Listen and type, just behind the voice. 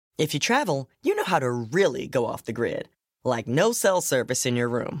If you travel, you know how to really go off the grid. Like no cell service in your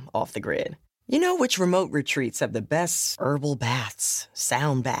room off the grid. You know which remote retreats have the best herbal baths,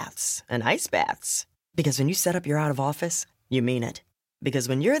 sound baths, and ice baths. Because when you set up your out of office, you mean it. Because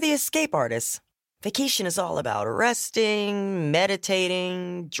when you're the escape artist, vacation is all about resting,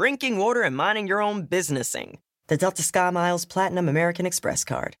 meditating, drinking water, and minding your own businessing. The Delta SkyMiles Platinum American Express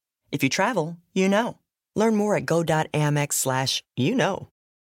card. If you travel, you know. Learn more at go.amex/you-know.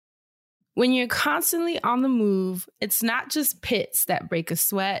 When you're constantly on the move, it's not just pits that break a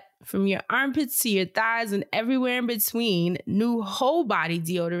sweat. From your armpits to your thighs and everywhere in between, new whole body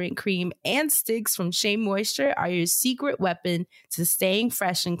deodorant cream and sticks from Shea Moisture are your secret weapon to staying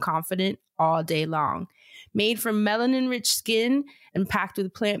fresh and confident all day long. Made from melanin-rich skin and packed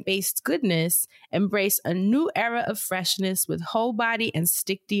with plant-based goodness, embrace a new era of freshness with whole body and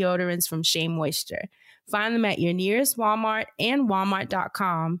stick deodorants from Shea Moisture. Find them at your nearest Walmart and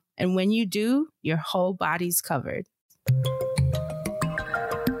walmart.com. And when you do, your whole body's covered.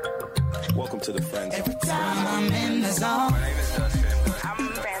 Welcome to the Friend Zone. Every time I'm in the zone. My name is Dustin. I'm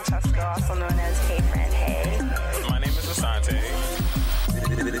Francesca, also known as Hey Friend Hey. My name is Asante.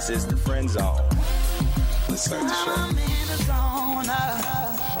 This is the Friend Zone. Let's start the show. I'm in the zone.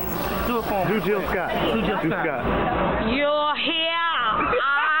 Do it for him. Do Jill Scott. Do Scott. You're here.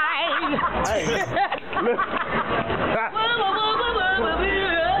 Hey, look.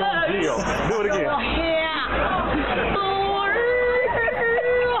 Jill, do it again. You're here.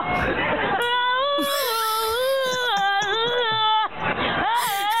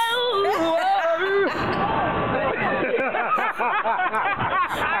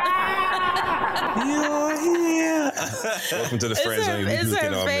 Welcome to the Friend Zone. It's We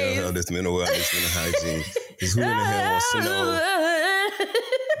her all face. mental health, mental wellness, mental hygiene. Because who in the hell wants to know?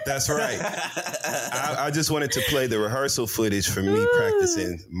 That's right. I just wanted to play the rehearsal footage for me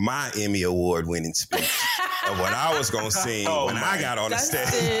practicing my Emmy Award-winning speech of what I was going to sing when I got on the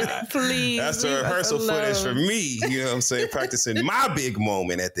stage. Please. That's the rehearsal footage for me. You know what I'm saying? Practicing my big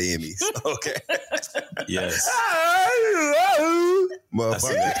moment at the Emmys. Okay. Yes.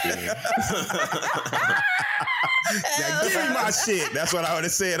 Motherfucker. Now give me my shit. That's what I would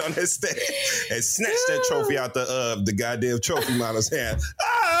have said on that stage. And snatch that trophy out the goddamn trophy model's hand.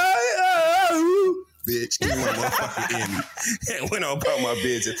 Bitch, give me my motherfucking Emmy. And went on about my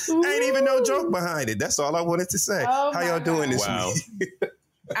business. Ain't even no joke behind it. That's all I wanted to say. Oh How y'all doing this Wow. week?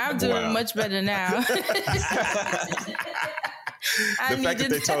 I'm doing much better now. The fact that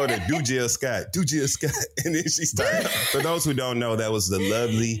they told her, do Jill Scott. And then she started. For those who don't know, that was the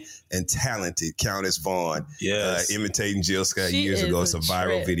lovely and talented Countess Vaughn imitating Jill Scott She years is ago. It's a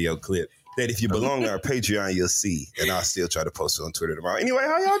viral trip. video clip that if you belong to our Patreon, you'll see. And I'll still try to post it on Twitter tomorrow. Anyway,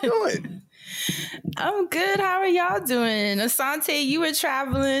 how y'all doing? I'm good. How are y'all doing? Asante, you were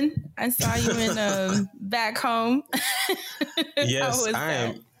traveling. I saw you in back home. Yes, I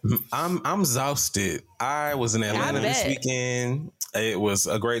am. I'm exhausted. I was in Atlanta this weekend. It was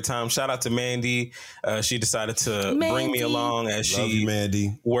a great time. Shout out to Mandy. She decided to bring me along as she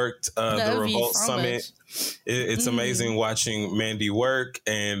worked the Revolt Summit. It's amazing watching Mandy work,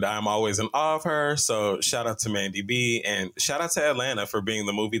 and I'm always in awe of her. So shout out to Mandy B, and shout out to Atlanta for being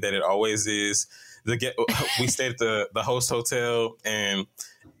the movie that it always is. We stayed at the host hotel, and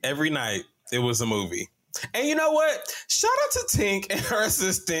every night it was a movie. And you know what? Shout out to Tink and her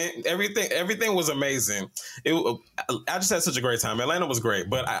assistant. Everything was amazing. I just had such a great time. Atlanta was great,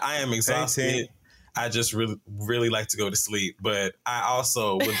 but I am exhausted. I just really like to go to sleep, but I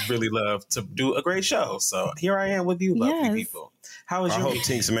also would really love to do a great show. So here I am with you, lovely people. How was your week? I hope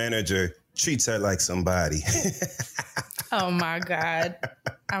Tink's manager treats her like somebody. Oh my God.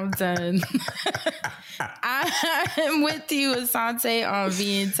 I'm done. I'm with you, Asante, on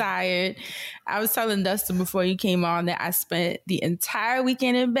being tired. I was telling Dustin before you came on that I spent the entire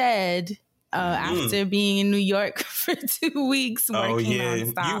weekend in bed after being in New York for 2 weeks. Oh, yeah.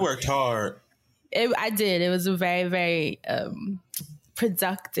 You worked hard. I did. It was a very, very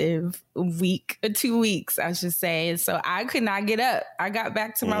productive week, 2 weeks, I should say. So I could not get up. I got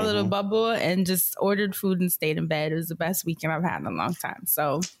back to my little bubble and just ordered food and stayed in bed. It was the best weekend I've had in a long time.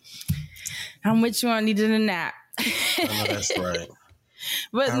 So I'm with you. I needed a nap. I know that's right.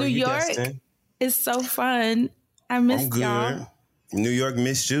 But New York is so fun. I missed y'all. New York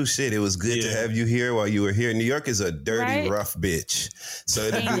missed you. Shit, it was good to have you here while you were here. New York is a dirty, rough bitch. So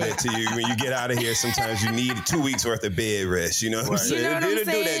it'll do that to you. When you get out of here, sometimes you need 2 weeks worth of bed rest. You know what I'm saying? It'll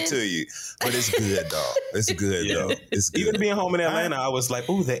do that to you. But it's good, though. It's good, though. It's good. Even being home in Atlanta, I was like,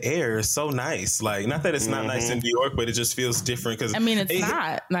 ooh, the air is so nice. Like, not that it's not nice in New York, but it just feels different. Because I mean, it's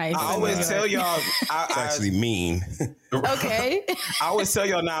not nice. I always tell y'all. It's actually mean. Okay. I always tell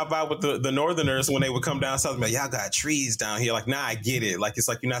y'all now about with the Northerners when they would come down south, like, y'all got trees down here. Like, I get it. Like, it's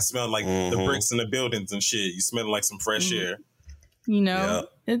like you're not smelling like the bricks in the buildings and shit. You smelling like some fresh air. You know,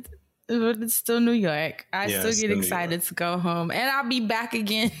 it's still New York. I still get excited to go home, and I'll be back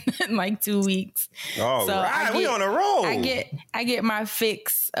again in like 2 weeks. All right, we on a roll. I get my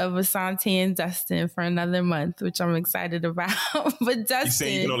fix of Asante and Dustin for another month, which I'm excited about. But Dustin, you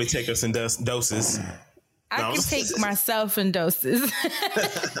say you can only take us in doses. I can take myself in doses.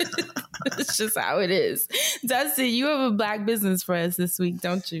 It's just how it is. Dustin, you have a Black business for us this week,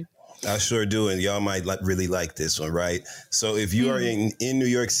 don't you? I sure do, and y'all might really like this one, right? So if you are in New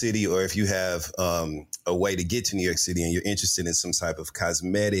York City, or if you have a way to get to New York City and you're interested in some type of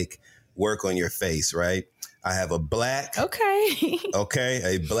cosmetic work on your face, right? I have a black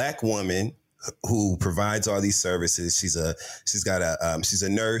woman who provides all these services. She's a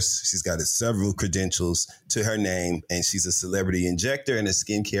nurse. She's got several credentials to her name, and she's a celebrity injector and a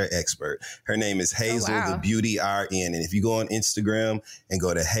skincare expert. Her name is Hazel the Beauty RN. And if you go on Instagram and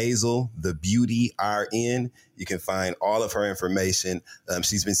go to Hazel the Beauty RN, you can find all of her information.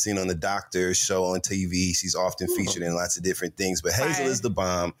 She's been seen on the Doctor show on TV. She's often featured in lots of different things, but Hazel is the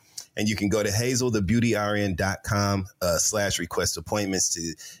bomb. And you can go to hazelthebeautyrn.com/request appointments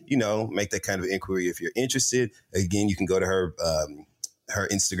to, make that kind of inquiry if you're interested. Again, you can go to her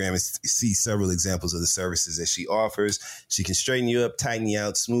Instagram and see several examples of the services that she offers. She can straighten you up, tighten you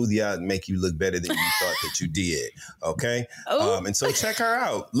out, smooth you out, and make you look better than you thought that you did. Okay? And so check her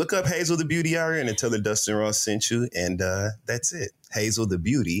out. Look up Hazel the Beauty RN and tell her Dustin Ross sent you. And that's it. Hazel the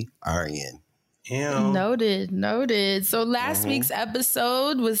Beauty RN. Yeah. Noted. So last week's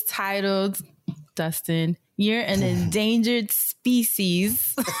episode was titled, Dustin, you're an endangered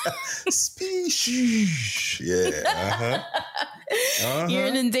species. Yeah. You're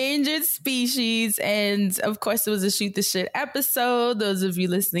an endangered species. And of course, it was a shoot the shit episode. Those of you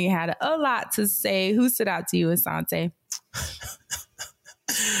listening had a lot to say. Who stood out to you, Asante?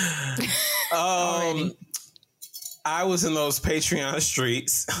 I was in those Patreon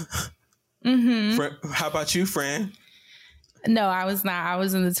streets. How about you, Fran? No, I was not. I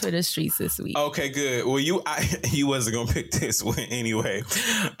was in the Twitter streets this week. Okay, good. Well, you wasn't gonna pick this one anyway.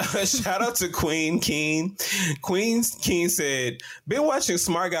 Shout out to Queen Keen. Queen Keen said, "Been watching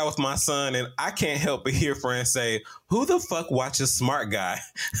Smart Guy with my son, and I can't help but hear Fran say, 'Who the fuck watches Smart Guy?'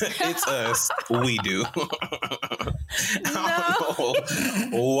 It's us. We do." I don't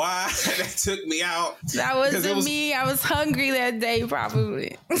know why that took me out. That wasn't me. I was hungry that day,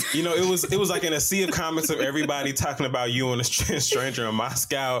 probably. It was like in a sea of comments of everybody talking about you and a stranger in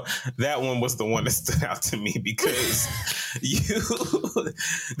Moscow. That one was the one that stood out to me because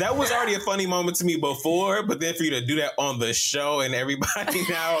that was already a funny moment to me before, but then for you to do that on the show and everybody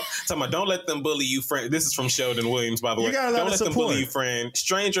now talking about, don't let them bully you, friend. This is from Sheldon Williams, by the way. Don't let them bully you, friend.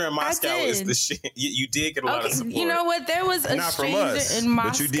 Stranger in Moscow is the shit. You did get a lot of support. You know what? There was a stranger in Moscow.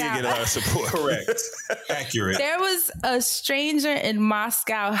 But you did get a lot of support. Correct. Accurate. There was a stranger in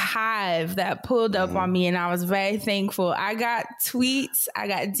Moscow hive that pulled up on me, and I was very thankful. I got tweets, I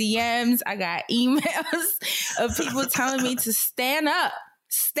got DMs, I got emails of people telling me to stand up.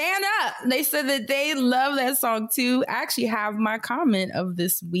 Stand up. They said that they love that song too. I actually have my comment of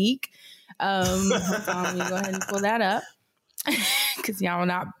this week. Hold on, let me go ahead and pull that up. Because y'all will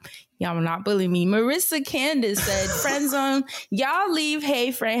not bully me. Marissa Candace said, "Friend zone, y'all leave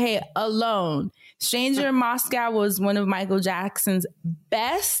Hey Friend Hey alone. Stranger in Moscow was one of Michael Jackson's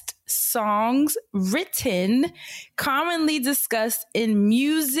best songs written, commonly discussed in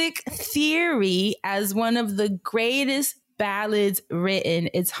music theory as one of the greatest ballads written.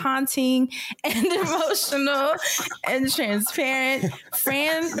 It's haunting and emotional and transparent.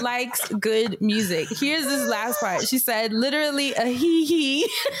 Fran likes good music." Here's this last part. She said, literally a hee.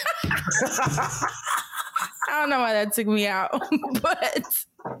 I don't know why that took me out, but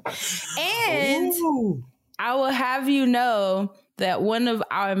I will have you know that one of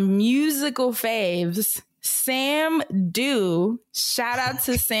our musical faves, Sam Dew, shout out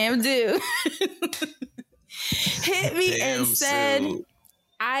to Sam Dew, hit me and said,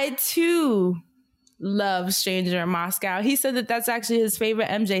 "I too love Stranger in Moscow." He said that that's actually his favorite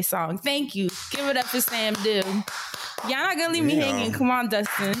MJ song. Thank you. Give it up for Sam Dew. Y'all not gonna leave me hanging. Come on,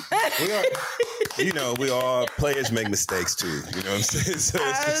 Dustin. We all players make mistakes too. You know what I'm saying? So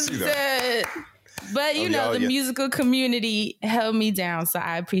it's just, But the musical community held me down, so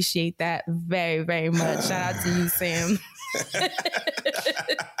I appreciate that very, very much. Shout out to you, Sam.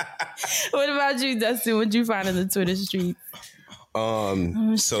 What about you, Dustin? What'd you find in the Twitter street?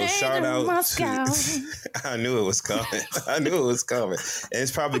 So shout out to, I knew it was coming. And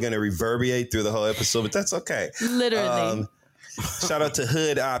it's probably going to reverberate through the whole episode, but that's okay. Literally. Shout out to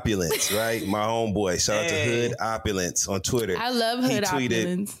Hood Opulence, right? My homeboy. Shout out to Hood Opulence on Twitter. I love Hood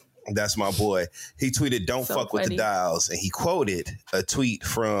Opulence. That's my boy. He tweeted, "Don't fuck with the dials." And he quoted a tweet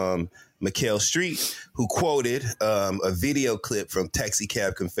from Mikhail Street, who quoted a video clip from Taxi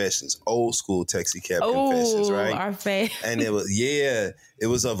Cab Confessions, old school Taxi Cab Confessions, right? Our fave. And it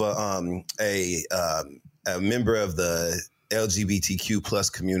was of a member of the LGBTQ plus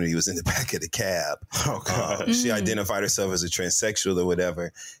community was in the back of the cab. Oh God. She identified herself as a transsexual or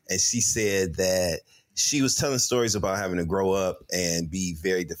whatever. And she said that she was telling stories about having to grow up and be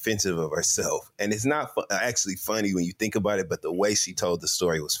very defensive of herself. And it's not actually funny when you think about it, but the way she told the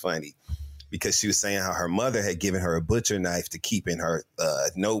story was funny because she was saying how her mother had given her a butcher knife to keep in her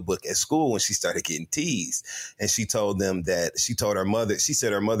notebook at school when she started getting teased. And she told them that she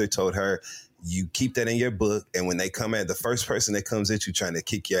said her mother told her, you keep that in your book, and when they come at the first person that comes at you trying to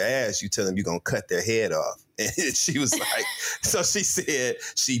kick your ass, you tell them you're going to cut their head off. And she was like, so she said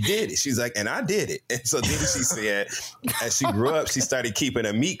she did it. She's like, and I did it. And so then she said, as she grew up, she started keeping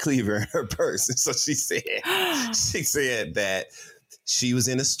a meat cleaver in her purse. And so she said that she was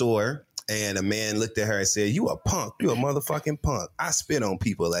in a store and a man looked at her and said, "You a punk. You a motherfucking punk. I spit on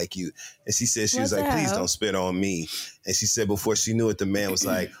people like you." And she said, she was like, "Please don't spit on me." And she said before she knew it, the man was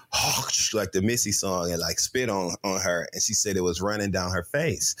like, like the Missy song, and like spit on her. And she said it was running down her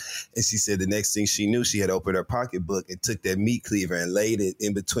face. And she said the next thing she knew, she had opened her pocketbook and took that meat cleaver and laid it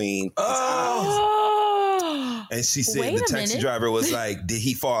in between his eyes. And she said the taxi driver was like, "Did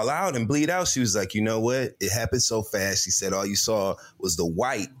he fall out and bleed out?" She was like, "You know what? It happened so fast." She said all you saw was the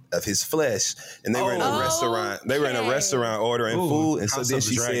white of his flesh. And they were in a restaurant. They were in a restaurant ordering food. And so then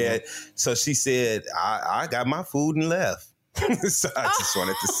she said, I got my food and left. So I just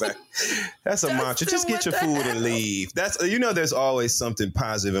wanted to say, that's a mantra. Just get your food and leave. That's, there's always something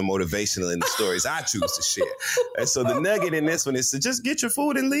positive and motivational in the stories I choose to share. And so the nugget in this one is to just get your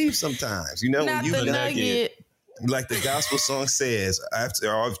food and leave sometimes. When you nugget. Like the gospel song says, after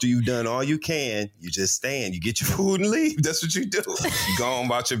you've done all you can, you just stand, you get your food and leave. That's what you do. You go on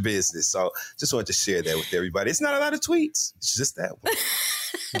about your business. So just wanted to share that with everybody. It's not a lot of tweets. It's just that one.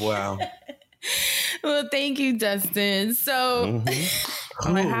 Wow. Well, thank you, Dustin. So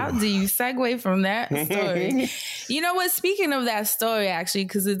how do you segue from that story? You know what? Speaking of that story, actually,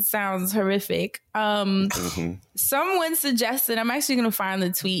 because it sounds horrific, someone suggested, I'm actually going to find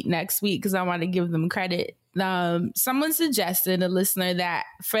the tweet next week because I want to give them credit. Someone suggested, a listener, that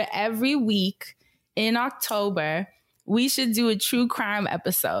for every week in October, we should do a true crime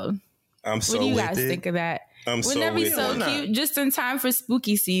episode. What do you guys think of that? Wouldn't that be so cute? Just in time for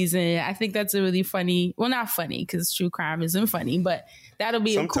spooky season. I think that's a really funny, well, not funny because true crime isn't funny, but that'll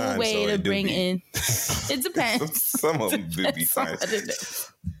be a cool way to bring in. It depends. Some of them do be funny.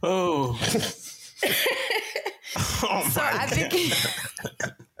 Oh. So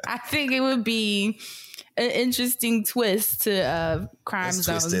I think it would be an interesting twist to Crime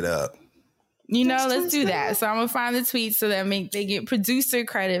Zone. Twist it up. Let's do that. So I'm gonna find the tweet so that they get producer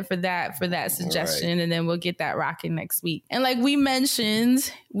credit for that suggestion, and then we'll get that rocking next week. And like we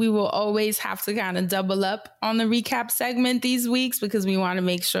mentioned, we will always have to kind of double up on the recap segment these weeks because we want to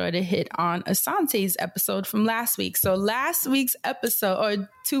make sure to hit on Asante's episode from last week. So last week's episode, or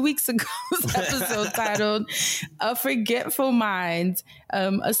 2 weeks ago's episode titled "A Forgetful Mind,"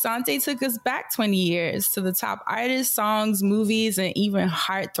 Asante took us back 20 years to the top artists, songs, movies, and even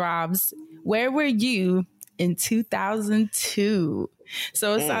heartthrobs. Where were you in 2002?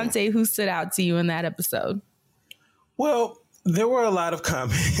 So Asante, who stood out to you in that episode? Well, there were a lot of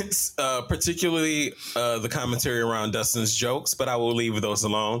comments, particularly the commentary around Dustin's jokes, but I will leave those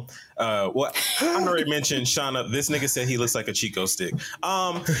alone. I already mentioned Shauna. This nigga said he looks like a Chico stick.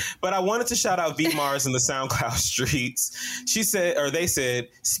 But I wanted to shout out V Mars in the SoundCloud streets. They said,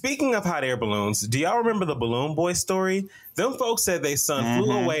 speaking of hot air balloons, do y'all remember the Balloon Boy story? Them folks said their son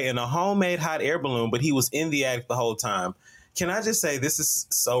flew away in a homemade hot air balloon, but he was in the attic the whole time. Can I just say, this is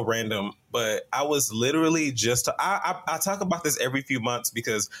so random, but I was literally I talk about this every few months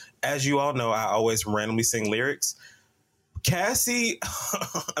because, as you all know, I always randomly sing lyrics. Nicki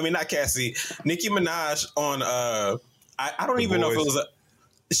Minaj on, I don't even know if it was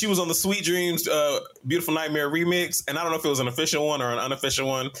she was on the Sweet Dreams Beautiful Nightmare remix, and I don't know if it was an official one or an unofficial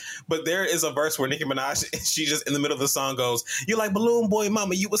one, but there is a verse where Nicki Minaj, she just in the middle of the song goes, "You like Balloon Boy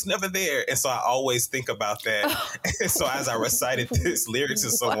Mama, you was never there." And so I always think about that. And so as I recited this lyrics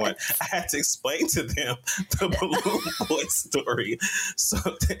to someone, I had to explain to them the Balloon Boy story. So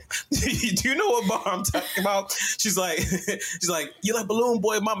do you know what bar I'm talking about? She's like, "You like Balloon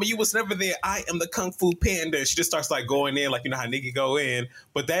Boy Mama, you was never there. I am the Kung Fu Panda." She just starts like going in, like, you know how Nicki go in.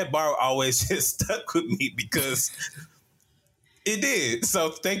 But that bar always just stuck with me because it did. So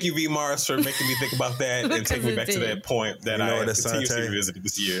thank you, V Mars, for making me think about that and taking me back to that point that I continue to revisit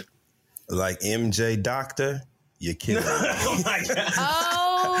this year. Like MJ Doctor, you're kidding me. Oh my God.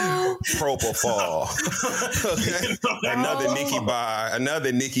 Oh. Propofol. Okay. Another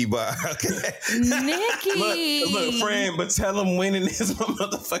Nicki bar. Okay. Nikki. Look, friend, but tell him winning is my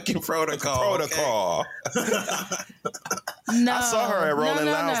motherfucking protocol. Protocol. No. I saw her at Rolling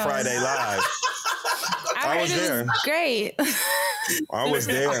Loud Friday live. I was there. Great. I was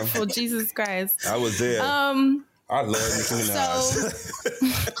there. Awful, Jesus Christ. I was there. I love Nicki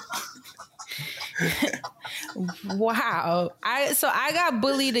Minaj. Wow. I got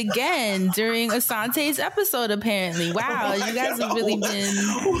bullied again during Asante's episode, apparently. Wow, you guys have really been...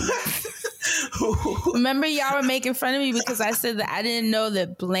 Remember, y'all were making fun of me because I said that I didn't know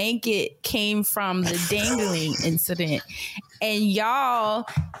that blanket came from the dangling incident. And y'all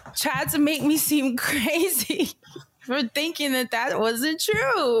tried to make me seem crazy for thinking that wasn't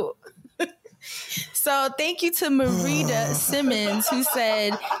true. So thank you to Marita Simmons, who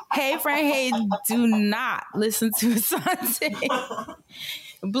said, "Hey, friend, hey, do not listen to Asante.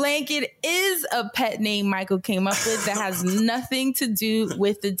 Blanket is a pet name Michael came up with that has nothing to do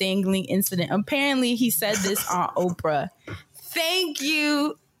with the dangling incident." Apparently, he said this on Oprah. Thank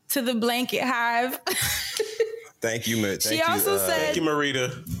you to the Blanket Hive. Thank you, Marita. She also said, "Thank you,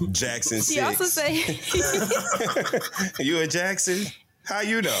 Marita." Jackson 6. She also said, "You a Jackson? How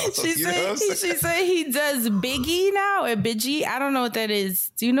you know?" She said he does Biggie now, or Biggie. I don't know what that is.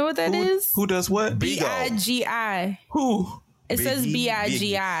 Do you know what that is? Who does what? B-I-G-I. Who? It says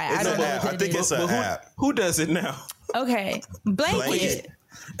B-I-G-I. I don't know what that is. I think it's an app. Who does it now? Okay. Blanket.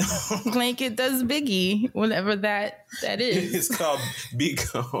 Blanket does Biggie, whatever that is. It's called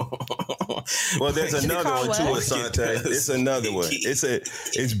Bigo. Well, there's another one too, Asante. It's another one. It's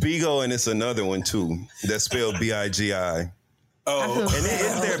Bigo, and it's another one too that's spelled B-I-G-I. Oh, and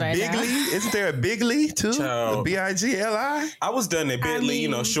isn't there Bigly? Isn't there a Bigly too? Child. B-I-G-L-I? I was done at Bitly,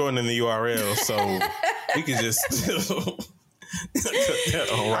 shortening the URL, so we could just.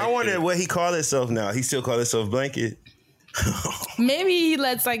 I wonder what he called himself now. He still call himself Blanket. Maybe he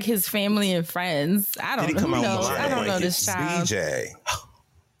lets like his family and friends. I don't know. I don't know this child. BJ.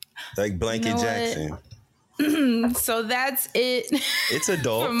 Like Blanket Jackson. So that's it. It's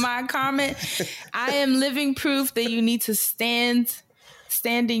adult. For my comment, I am living proof that you need to stand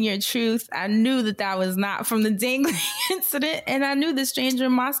in your truth. I knew that was not from the dangling incident, and I knew The Stranger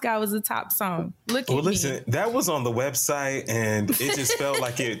in Moscow was a top song. Look at me. Listen, that was on the website, and it just felt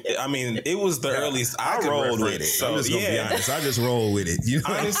like it. I mean, it was the earliest I rolled with it. So I'm just gonna be honest. I just rolled with it.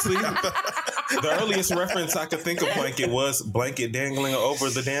 Honestly, the earliest reference I could think of Blanket was Blanket dangling over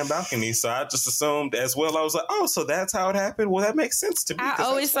the damn balcony. So I just assumed as well. I was like, oh, so that's how it happened. Well, that makes sense to me. I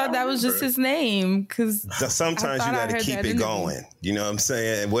always thought that was just his name because sometimes you got to keep it going. You know what I'm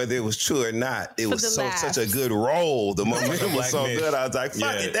saying? Whether it was true or not, it was such a good roll. The momentum was so good. I was like,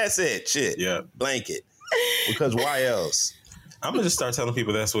 fuck it, that's it. Shit. Yeah. Blanket. Because why else? I'm going to just start telling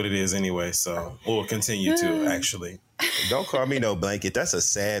people that's what it is anyway. So we'll continue to, actually. Don't call me no Blanket. That's a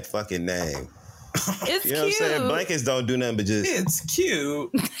sad fucking name. It's you know cute. What I'm saying? Blankets don't do nothing but just... It's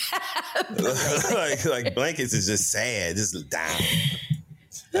cute. like blankets is just sad. Just down.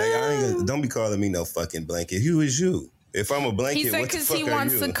 Like, don't be calling me no fucking Blanket. Who is you? If I'm a blanket, he said because he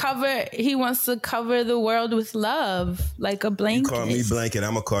wants to cover the world with love, like a blanket. You call me Blanket,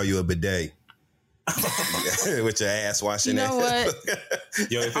 I'm gonna call you a bidet. With your ass washing. You know what?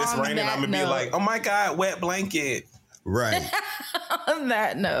 Yo, if it's raining, I'm gonna be like, oh my God, wet blanket. Right. On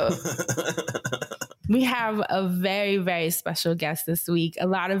that note, we have a very, very special guest this week. A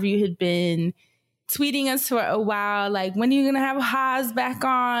lot of you had been tweeting us for a while, like, when are you going to have Haas back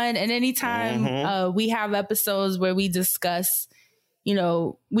on? And anytime we have episodes where we discuss, we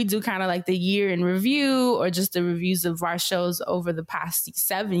do kind of like the year in review or just the reviews of our shows over the past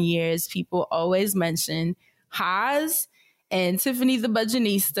 7 years, people always mention Haas. and Tiffany the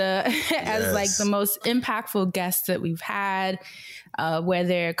Budgetnista as like the most impactful guests that we've had, where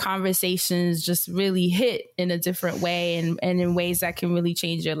their conversations just really hit in a different way and in ways that can really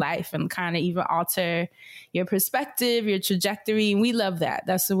change your life and kind of even alter your perspective, your trajectory. And we love that.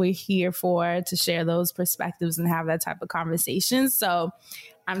 That's what we're here for, to share those perspectives and have that type of conversation. So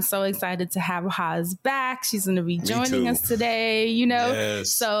I'm so excited to have Haz back. She's going to be joining us today, you know?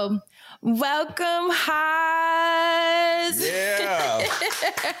 Yes. So welcome, Haz. Yeah.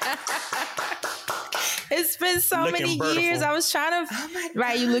 It's been so many years. I was trying to,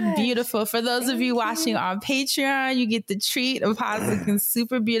 you look beautiful. For those of you watching on Patreon, you get the treat of Haz looking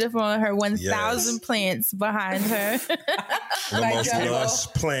super beautiful and her 1,000 plants behind her. The most lush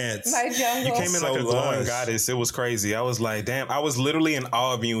plants. You came in like a glowing goddess. It was crazy. I was like, damn, I was literally in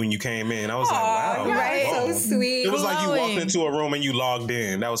awe of you when you came in. I was like, wow. Right? So sweet. It was like you walked into a room and you logged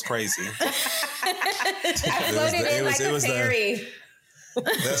in. That was crazy. I floated in like a fairy.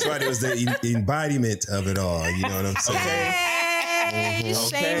 That's right. It was the embodiment of it all. You know what I'm saying? Hey,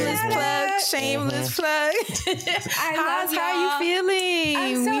 shameless plug. I love y'all. How are you feeling?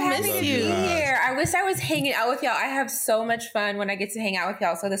 I'm so happy miss to you. be here. I wish I was hanging out with y'all. I have so much fun when I get to hang out with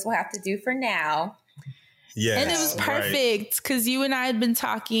y'all. So this will have to do for now. Yeah, and it was perfect because you and I had been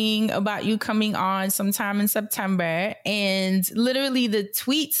talking about you coming on sometime in September, and literally the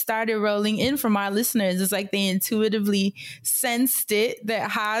tweets started rolling in from our listeners. It's like they intuitively sensed it that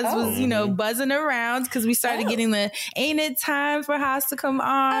Haz was, you know, buzzing around because we started getting the "Ain't it time for Haz to come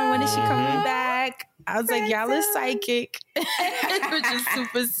on? When is she coming back?" I was like, y'all is psychic, which is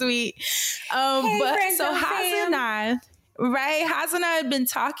super sweet. So Haz and I. Right. Haz and I have been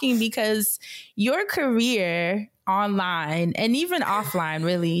talking because your career online and even offline,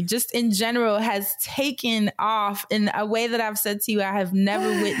 really, just in general, has taken off in a way that I've said to you, I have never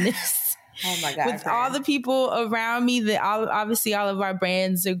witnessed. Oh my God. With all the people around me, obviously all of our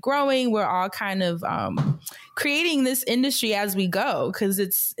brands are growing. We're all kind of creating this industry as we go because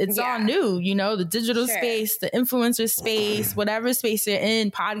it's all new, you know, the digital space, the influencer space, whatever space you're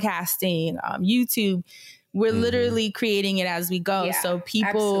in, podcasting, YouTube. We're literally creating it as we go. Yeah, so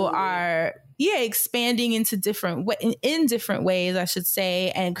people are expanding into different ways, I should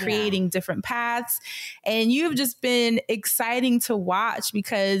say, and creating different paths. And you've just been exciting to watch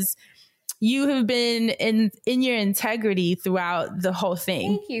because you have been in your integrity throughout the whole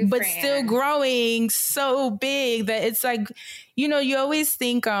thing. Thank you, but still growing so big that it's like, you know, you always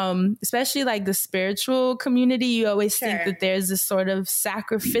think, especially like the spiritual community, you always think that there's this sort of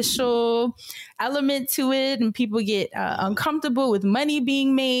sacrificial element to it, and people get uncomfortable with money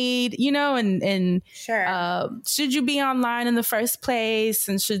being made, you know, and should you be online in the first place,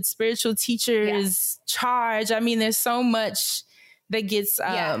 and should spiritual teachers charge? I mean, there's so much that gets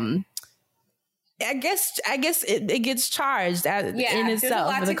I guess it gets charged in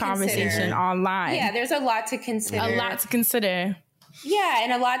itself for the conversation online. Yeah, there's a lot to consider. Yeah,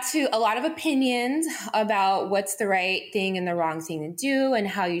 and a lot of opinions about what's the right thing and the wrong thing to do and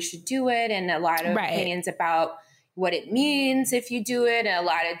how you should do it, and a lot of opinions about what it means if you do it, and a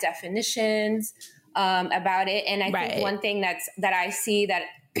lot of definitions about it. And I think one thing that I see that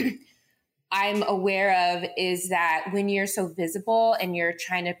I'm aware of is that when you're so visible and you're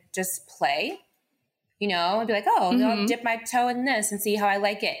trying to just play, you know, be like, I'll dip my toe in this and see how I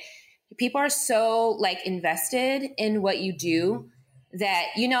like it. People are so like invested in what you do that,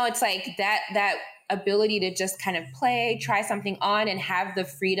 you know, it's like that ability to just kind of play, try something on, and have the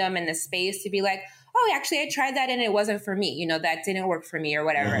freedom and the space to be like, oh, actually, I tried that and it wasn't for me. You know, that didn't work for me or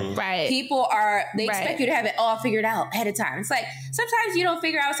whatever. Right. People they expect you to have it all figured out ahead of time. It's like, sometimes you don't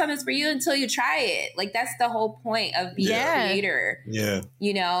figure out something's for you until you try it. Like, that's the whole point of being a creator. Yeah.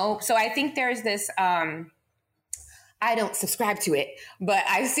 You know? So I think there's this, I don't subscribe to it, but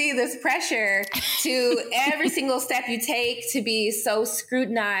I see this pressure to every single step you take to be so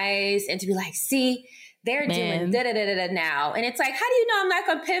scrutinized and to be like, see, they're doing da-da-da-da-da now. And it's like, how do you know I'm not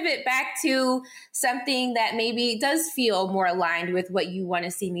going to pivot back to something that maybe does feel more aligned with what you want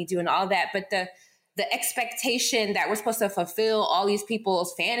to see me do and all that? But the expectation that we're supposed to fulfill all these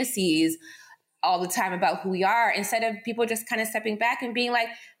people's fantasies all the time about who we are, instead of people just kind of stepping back and being like,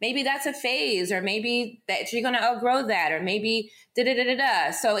 maybe that's a phase, or maybe that you're going to outgrow that, or maybe da-da-da-da-da.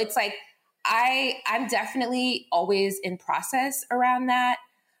 So it's like, I'm definitely always in process around that.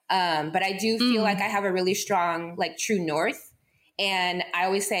 But I do feel like I have a really strong, like, true north. And I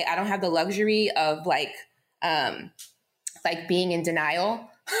always say I don't have the luxury of like being in denial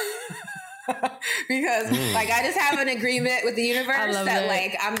because like I just have an agreement with the universe that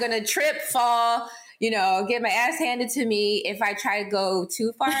like I'm going to trip, fall, get my ass handed to me if I try to go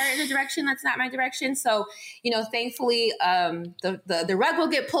too far in a direction that's not my direction. So, thankfully, the rug will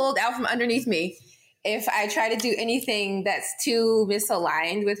get pulled out from underneath me if I try to do anything that's too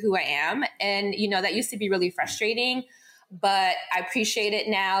misaligned with who I am. And, that used to be really frustrating, but I appreciate it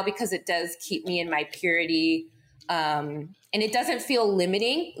now because it does keep me in my purity. And it doesn't feel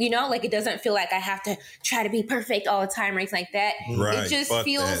limiting, like it doesn't feel like I have to try to be perfect all the time or anything like that. Right, it just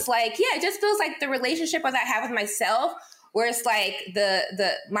feels like, it just feels like the relationship that I have with myself, where it's like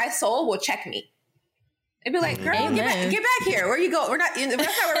my soul will check me. It'd be like, girl, get back here. Where you go? That's not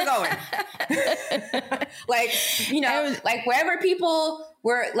where we're going. Like wherever people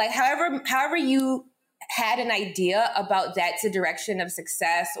were, like, however you had an idea about that's a direction of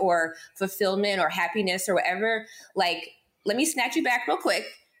success or fulfillment or happiness or whatever, like, let me snatch you back real quick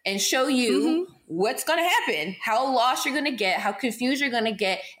and show you what's going to happen, how lost you're going to get, how confused you're going to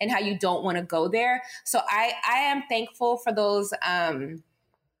get, and how you don't want to go there. So I am thankful for those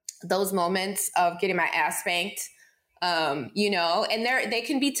moments of getting my ass spanked, and they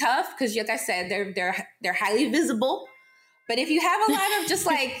can be tough because, like I said, they're highly visible. But if you have a lot of just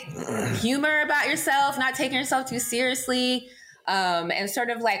like humor about yourself, not taking yourself too seriously, and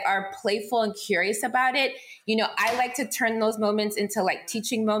sort of like are playful and curious about it, I like to turn those moments into like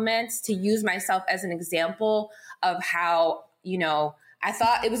teaching moments, to use myself as an example of how, I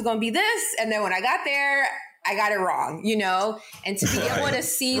thought it was going to be this. And then when I got there, I got it wrong, and to be able to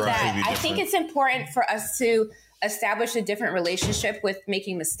see that, I think it's important for us to establish a different relationship with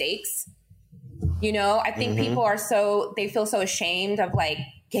making mistakes. I think people they feel so ashamed of like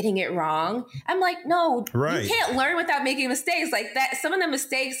getting it wrong. I'm like, no, you can't learn without making mistakes like that. Some of the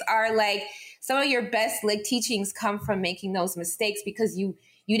mistakes are like, some of your best like teachings come from making those mistakes because you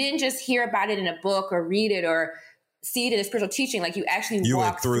didn't just hear about it in a book or read it or see it in a spiritual teaching. Like you actually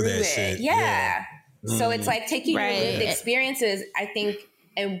walked through that shit. Yeah. So it's like taking your lived experiences, I think,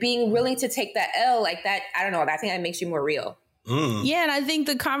 and being willing to take that L like that. I don't know. I think that makes you more real. Yeah, and I think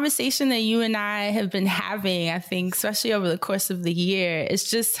the conversation that you and I have been having, I think, especially over the course of the year, is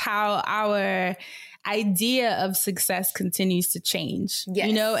just how our idea of success continues to change.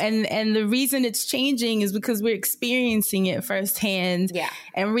 Yes. And the reason it's changing is because we're experiencing it firsthand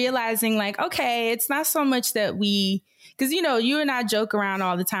and realizing like, okay, it's not so much that because, you and I joke around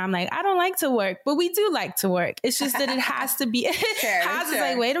all the time, like, I don't like to work, but we do like to work. It's just that it has to be, Haas is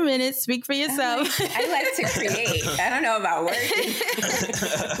like, wait a minute, speak for yourself. I like to create. I don't know about working.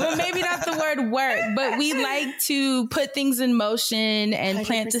 Well, maybe not the word work, but we like to put things in motion and 100%.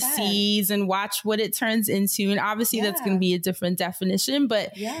 Plant the seeds and watch what it turns into. And obviously that's going to be a different definition.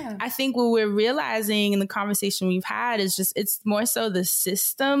 But I think what we're realizing in the conversation we've had is just, it's more so the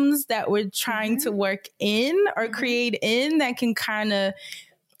systems that we're trying to work in or create in that can kind of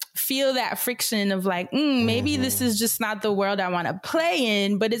feel that friction of like, maybe this is just not the world I want to play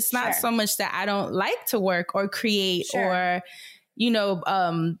in, but it's not so much that I don't like to work or create or,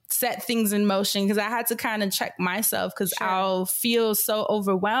 set things in motion. Cause I had to kind of check myself because I'll feel so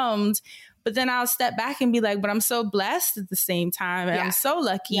overwhelmed. But then I'll step back and be like, but I'm so blessed at the same time. And I'm so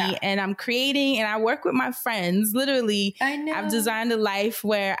lucky and I'm creating and I work with my friends. Literally, I've designed a life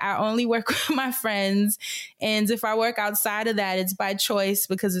where I only work with my friends. And if I work outside of that, it's by choice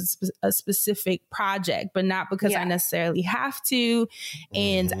because it's a specific project, but not because I necessarily have to.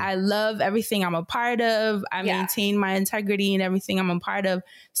 And I love everything I'm a part of. I maintain my integrity in everything I'm a part of.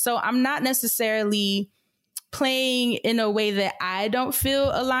 So I'm not necessarily playing in a way that I don't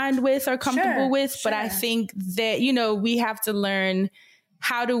feel aligned with or comfortable with. But I think that, we have to learn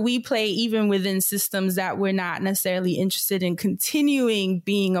how do we play even within systems that we're not necessarily interested in continuing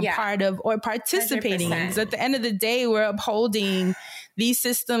being a part of or participating 100%. In. Because at the end of the day, we're upholding these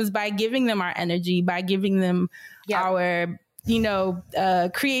systems by giving them our energy, by giving them our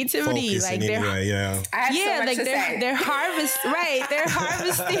creativity. Focus like they're harvesting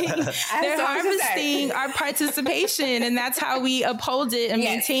our participation, and that's how we uphold it and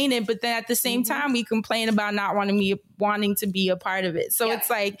maintain it. But then at the same time, we complain about not wanting to be a part of it. So it's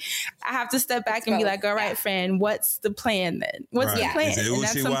like I have to step back and be like, all right, friend, what's the plan then? What's the plan? And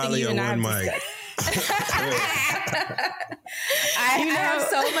that's something you and I have I have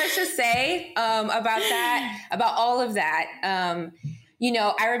so much to say about that, about all of that. I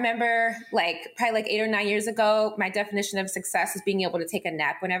remember probably 8 or 9 years ago, my definition of success is being able to take a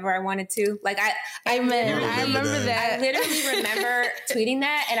nap whenever I wanted to. I remember that. I literally remember tweeting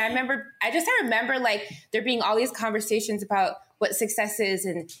that. And I remember there being all these conversations about what success is,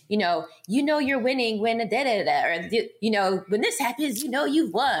 and you're winning when or when this happens,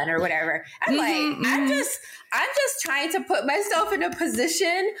 you've won or whatever. I'm I'm just trying to put myself in a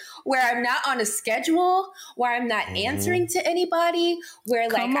position where I'm not on a schedule, where I'm not answering to anybody, where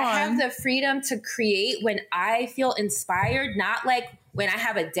I have the freedom to create when I feel inspired, not like when I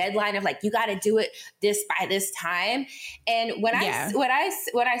have a deadline of you got to do it this by this time. And when I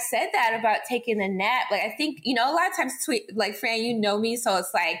said that about taking the nap, I think, a lot of times Fran, me. So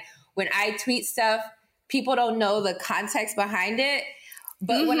it's when I tweet stuff, people don't know the context behind it.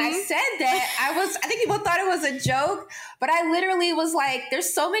 But when I said that, I think people thought it was a joke, but I literally was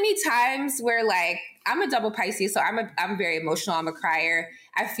there's so many times where I'm a double Pisces, so I'm very emotional. I'm a crier.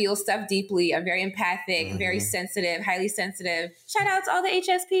 I feel stuff deeply. I'm very empathic, very sensitive, highly sensitive. Shout out to all the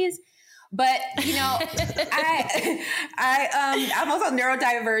HSPs. But I'm also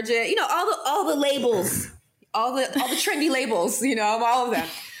neurodivergent. All the labels, all the trendy labels. I'm all of them.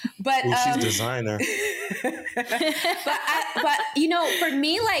 But she's designer. but for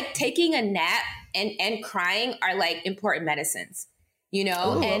me, taking a nap and crying are important medicines.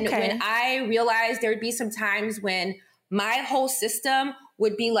 When I realized there would be some times when my whole system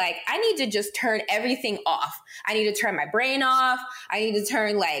would be I need to just turn everything off. I need to turn my brain off. I need to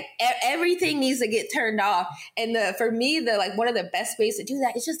turn everything needs to get turned off. And for me, one of the best ways to do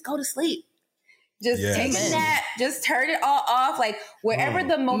that is just go to sleep. Just take a nap, just turn it all off. Wherever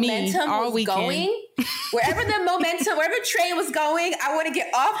the momentum was going, wherever train was going, I want to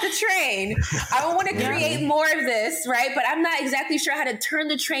get off the train. I want to create more of this, right? But I'm not exactly sure how to turn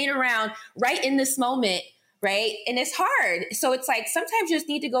the train around right in this moment, right? And it's hard. So it's sometimes you just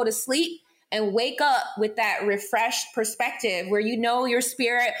need to go to sleep and wake up with that refreshed perspective where your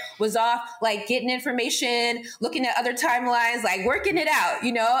spirit was off, getting information, looking at other timelines, working it out,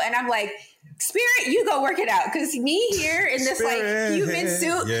 and I'm Spirit, you go work it out. Because me here in this human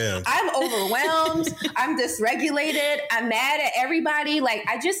suit, I'm overwhelmed. I'm dysregulated. I'm mad at everybody.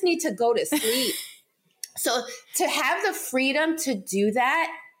 I just need to go to sleep. So to have the freedom to do that,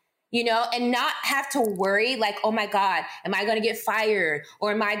 and not have to worry oh my God, am I going to get fired?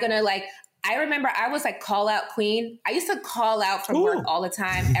 Or am I going to I remember I was call out queen. I used to call out from work all the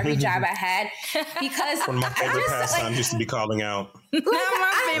time, every job I had, because one of my favorite pastimes used to be calling out. My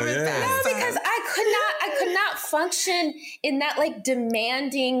favorite pastime. Because I could not function in that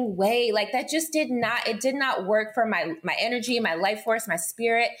demanding way. That just did not work for my energy, my life force, my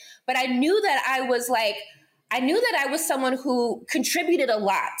spirit. But I knew that I was someone who contributed a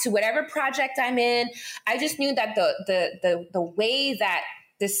lot to whatever project I'm in. I just knew that the way that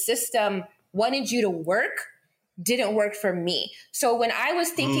the system wanted you to work didn't work for me. So when I was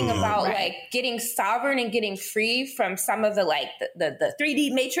thinking about getting sovereign and getting free from some of the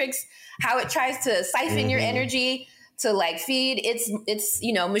 3D matrix, how it tries to siphon your energy to feed its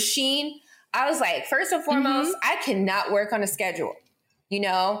machine, I was first and foremost, I cannot work on a schedule.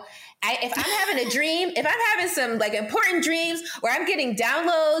 If I'm having a dream, if I'm having some important dreams where I'm getting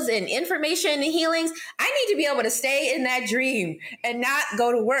downloads and information and healings, I need to be able to stay in that dream and not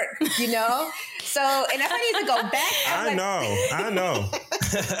go to work, So, and if I need to go back, I know.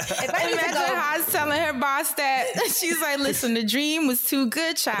 If I need Imagine to go, Haas telling her boss that she's listen, the dream was too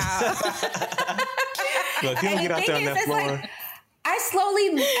good, child. Look, you don't get out there on that floor. I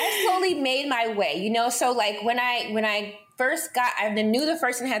slowly made my way, So when I first I knew the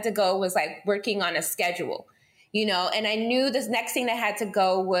first thing that had to go was working on a schedule, and I knew this next thing that had to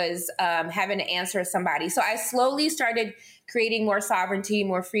go was having to answer somebody. So I slowly started creating more sovereignty,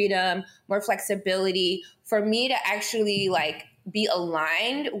 more freedom, more flexibility for me to actually be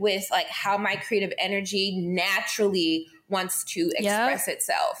aligned with how my creative energy naturally wants to express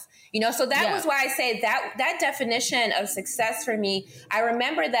itself. So that was why I say that definition of success for me, I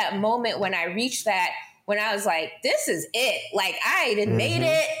remember that moment when I reached that, when I was this is it. I done made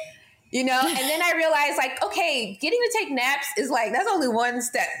it, and then I realized okay, getting to take naps is that's only one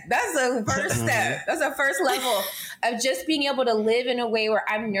step. That's the first step. That's the first level of just being able to live in a way where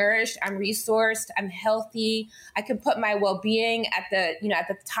I'm nourished, I'm resourced, I'm healthy. I can put my well-being at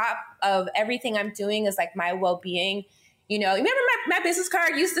the top of everything I'm doing is my well-being. Remember my business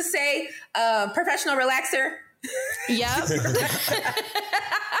card used to say, professional relaxer? Yep.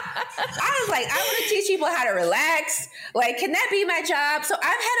 I was I want to teach people how to relax. Can that be my job? So I've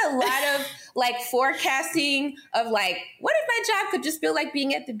had a lot of forecasting of what if my job could just feel like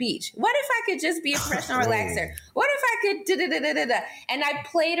being at the beach? What if I could just be a professional relaxer? What if I could da-da-da-da-da-da? And I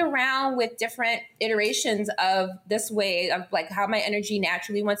played around with different iterations of this way of how my energy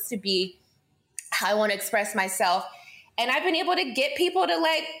naturally wants to be, how I want to express myself. And I've been able to get people to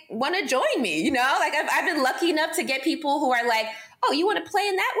like want to join me, you know? Like I've been lucky enough to get people who are like, oh, you want to play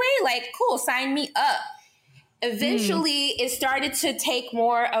in that way? Like, cool, sign me up. Eventually, it started to take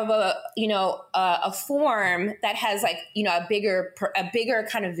more of a, you know, a form that has like, you know, a bigger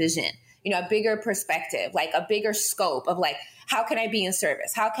kind of vision, you know, a bigger perspective, like a bigger scope of like, how can I be in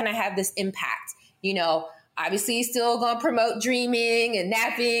service? How can I have this impact? You know, obviously still going to promote dreaming and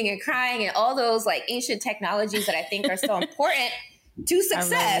napping and crying and all those like ancient technologies that I think are so important to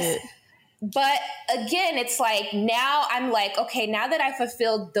success. But again, it's like, now I'm like, okay, now that I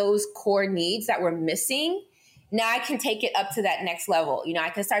fulfilled those core needs that were missing, now I can take it up to that next level. You know,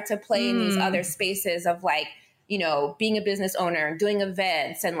 I can start to play in these other spaces of like, you know, being a business owner and doing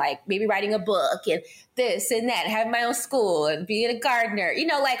events and like maybe writing a book and this and that, having my own school and being a gardener, you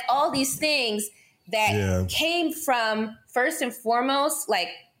know, like all these things that came from first and foremost, like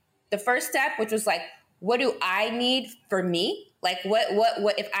the first step, which was like, what do I need for me? Like what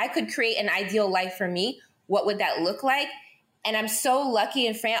if I could create an ideal life for me, what would that look like? And I'm so lucky,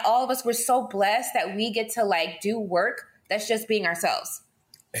 and Fran, all of us, we're so blessed that we get to like do work that's just being ourselves.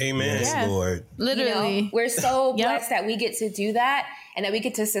 Amen, yes, Lord. Literally. You know, we're so blessed that we get to do that and that we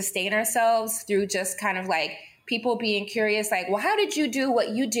get to sustain ourselves through just kind of like people being curious, like, well, how did you do what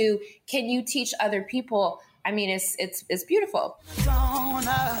you do? Can you teach other people? I mean, it's beautiful.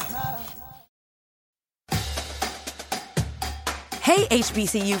 Hey,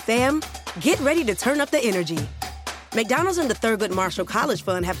 HBCU fam, get ready to turn up the energy. McDonald's and the Thurgood Marshall College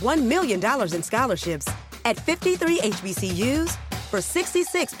Fund have $1 million in scholarships at 53 HBCUs for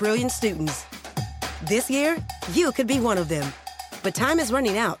 66 brilliant students. This year, you could be one of them. But time is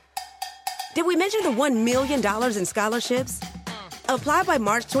running out. Did we mention the $1 million in scholarships? Apply by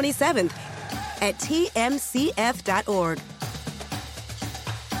March 27th at tmcf.org.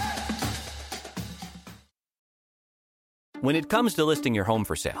 When it comes to listing your home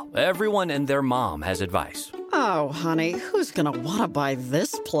for sale, everyone and their mom has advice. Oh, honey, who's going to want to buy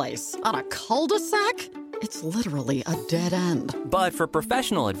this place? On a cul-de-sac? It's literally a dead end. But for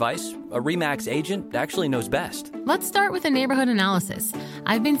professional advice, a RE/MAX agent actually knows best. Let's start with a neighborhood analysis.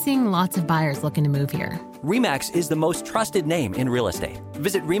 I've been seeing lots of buyers looking to move here. RE/MAX is the most trusted name in real estate.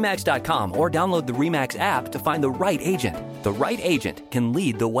 Visit RE/MAX.com or download the RE/MAX app to find the right agent. The right agent can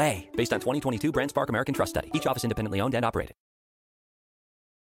lead the way. Based on 2022 BrandSpark American Trust Study. Each office independently owned and operated.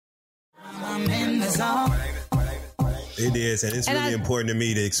 I'm in the zone. It is, and it's really important to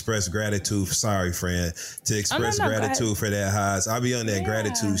me to express gratitude. Sorry, friend, to express gratitude for that, Haas. I'll be on that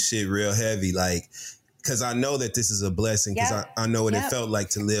gratitude shit real heavy, like, because I know that this is a blessing. Because I know what it felt like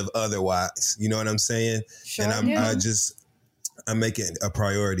to live otherwise. You know what I'm saying? Sure, and I'm making a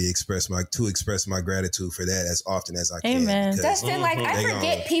priority to express my gratitude for that as often as I can. Amen. Dustin, like I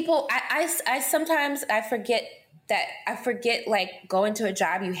forget people. I sometimes I forget like going to a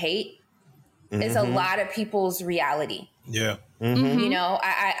job you hate is a lot of people's reality. Yeah. You know,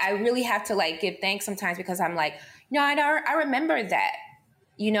 I really have to like give thanks sometimes because I'm like, no, I remember that,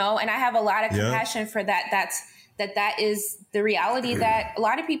 you know, and I have a lot of compassion for that. That is the reality that a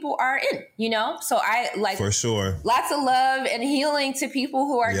lot of people are in, you know? So I like, for sure, lots of love and healing to people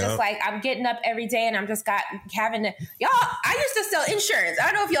who are just like, I'm getting up every day and I'm just having to, y'all, I used to sell insurance.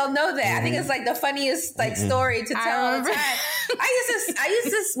 I don't know if y'all know that. I think it's like the funniest like story to tell all the time. I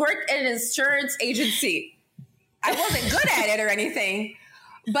used to work in an insurance agency. I wasn't good at it or anything,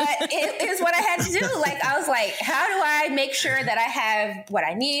 but it is what I had to do. Like, I was like, how do I make sure that I have what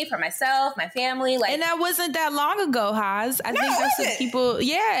I need for myself, my family? Like, and that wasn't that long ago, Haas. I think that's what people,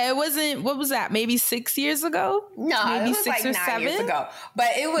 it wasn't, what was that? Maybe 6 years ago? No, maybe it was 6 like or 9 7 years ago. But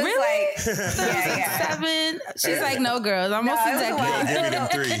it was like, 7. She's like, no, girls, almost a decade. Give me them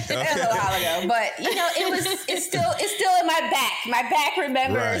 3. It was a while ago. But, you know, it's still in my back. My back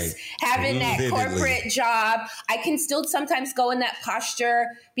remembers having that corporate job. I can still sometimes go in that posture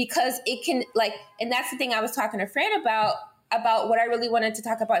because it can like, and that's the thing I was talking to Fran about what I really wanted to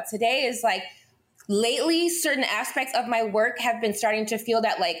talk about today is like, lately certain aspects of my work have been starting to feel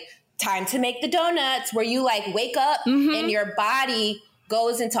that like time to make the donuts, where you like wake up and your body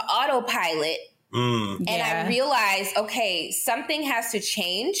goes into autopilot. And I realized, okay, something has to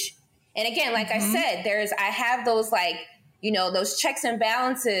change. And again, like I said, I have those like, you know, those checks and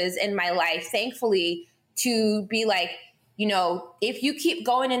balances in my life, thankfully, to be like, you know, if you keep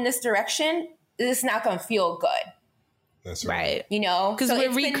going in this direction, it's not going to feel good. That's right. You know, because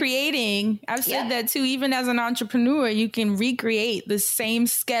we're recreating. I've said that too. Even as an entrepreneur, you can recreate the same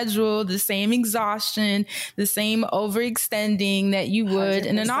schedule, the same exhaustion, the same overextending that you would 100%.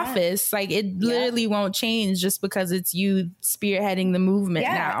 In an office. Like it literally won't change just because it's you spearheading the movement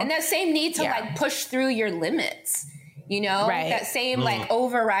now. And that same need to like push through your limits. You know, that same like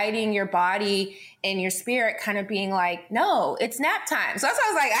overriding your body and your spirit kind of being like, no, it's nap time. So that's why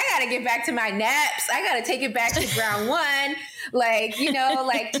I was like, I got to get back to my naps. I got to take it back to ground one. Like, you know,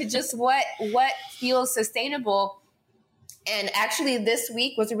 like to just what feels sustainable. And actually this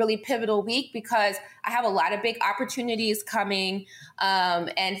week was a really pivotal week because I have a lot of big opportunities coming.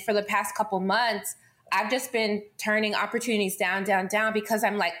 And for the past couple months, I've just been turning opportunities down because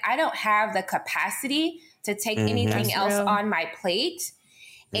I'm like, I don't have the capacity to take anything else on my plate.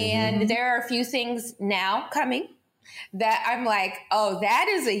 And there are a few things now coming that I'm like, oh, that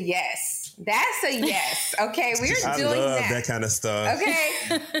is a yes. That's a yes. Okay, we're doing that. I love that kind of stuff.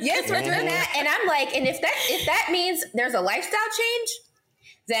 Okay, yes, we're doing that. And I'm like, and if that means there's a lifestyle change,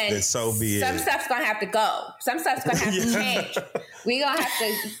 then so be some stuff's gonna have to go. Some stuff's gonna have to change. We gonna have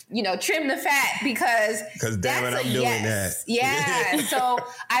to, you know, trim the fat because damn it, I'm doing that. Yeah. So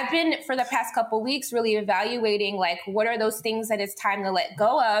I've been for the past couple weeks really evaluating like what are those things that it's time to let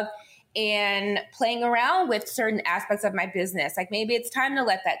go of, and playing around with certain aspects of my business. Like maybe it's time to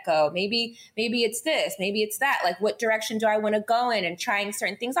let that go. Maybe it's this, maybe it's that. Like what direction do I want to go in, and trying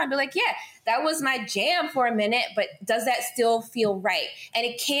certain things on. Be like, yeah, that was my jam for a minute, but does that still feel right? And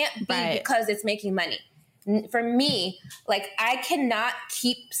it can't be because it's making money. For me, like I cannot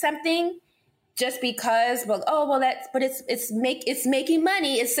keep something just because, it's making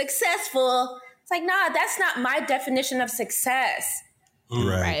money, it's successful. It's like, nah, that's not my definition of success.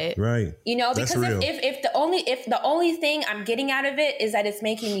 Right. You know, because if the only thing I'm getting out of it is that it's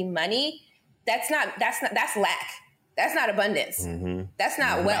making me money, that's lack. That's not abundance. That's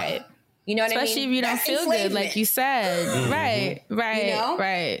not wealth. You know what Especially I mean? Especially if you don't feel good, like you said. Right. You know?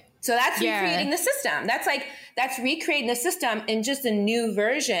 Right. So that's recreating the system. That's recreating the system in just a new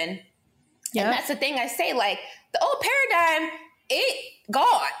version. Yep. And that's the thing I say, like the old paradigm, it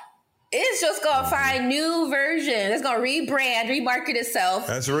gone. It's just going to find new versions. It's going to rebrand, remarket itself.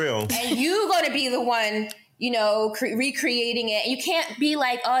 That's real. And you're going to be the one, you know, recreating it. You can't be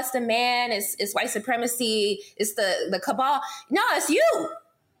like, oh, it's the man, it's white supremacy, it's the cabal. No, it's you.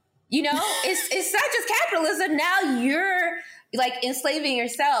 You know, it's not just capitalism. Now you're like enslaving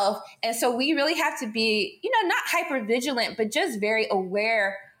yourself. And so we really have to be, you know, not hyper vigilant, but just very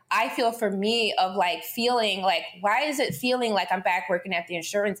aware. I feel for me of like feeling like, why is it feeling like I'm back working at the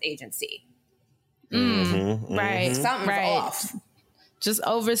insurance agency? Right. Something's off. Just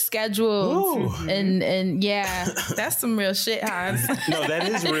overscheduled. And yeah, that's some real shit, Hans. No, that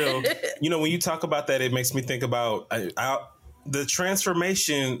is real. You know, when you talk about that, it makes me think about the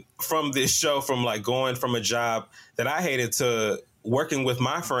transformation from this show, from like going from a job that I hated to working with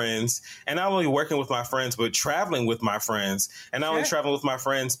my friends, and not only working with my friends, but traveling with my friends, and not only traveling with my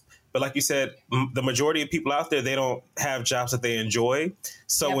friends, but like you said, the majority of people out there, they don't have jobs that they enjoy.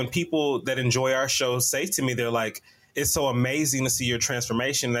 So when people that enjoy our show say to me, they're like, it's so amazing to see your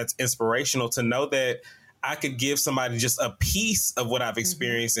transformation. That's inspirational to know that I could give somebody just a piece of what I've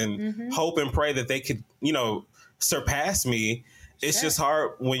experienced and hope and pray that they could, you know, surpass me. It's just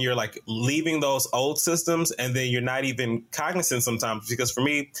hard when you're like leaving those old systems and then you're not even cognizant sometimes, because for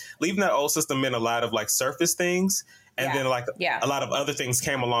me, leaving that old system meant a lot of like surface things. And then like a lot of other things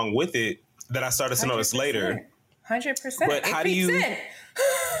came along with it that I started to notice later. 100%. But how do you...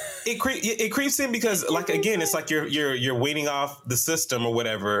 It creeps in because, like, again, it's like you're weaning off the system or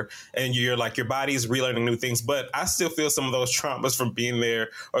whatever, and you're like your body's relearning new things. But I still feel some of those traumas from being there,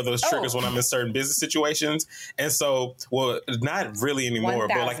 or those triggers when I'm in certain business situations. And so, well, not really anymore.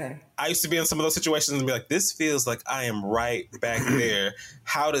 1,000. But like, I used to be in some of those situations and be like, this feels like I am right back there.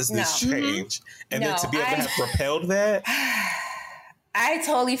 How does this change? And then to be able to have propelled that. I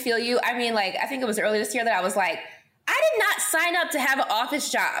totally feel you. I mean, like, I think it was earlier this year that I was like, I did not sign up to have an office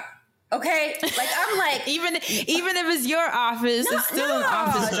job. Okay. Like, I'm like, even if it's your office, it's still an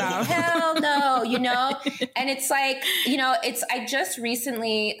office job. Hell no, you know? And it's like, you know, I just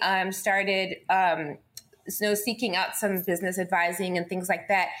recently started, seeking out some business advising and things like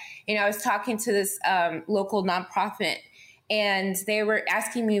that. You know, I was talking to this local nonprofit, and they were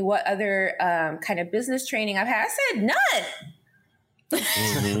asking me what other kind of business training I've had. I said, none.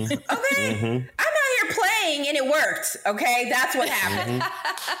 Okay. I'm out here playing and it worked. Okay. That's what happened.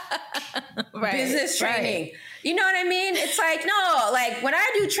 Business training. You know what I mean? It's like, no, like when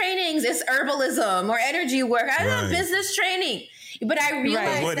I do trainings, it's herbalism or energy work. I do business training. But I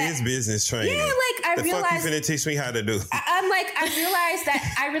realized what is business training? Yeah, like I realized. Fuck you finna teach me how to do? I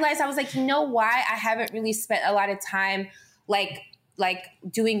realized I was like, you know why I haven't really spent a lot of time like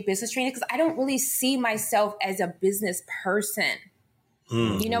doing business training? Because I don't really see myself as a business person.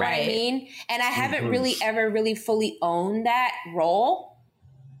 You know what I mean? And I haven't really ever really fully owned that role.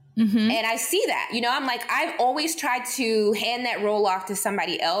 Mm-hmm. And I see that, I'm like, I've always tried to hand that role off to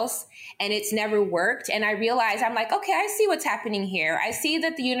somebody else and it's never worked. And I realize I'm like, okay, I see what's happening here. I see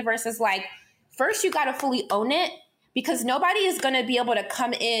that the universe is like, first, you got to fully own it because nobody is going to be able to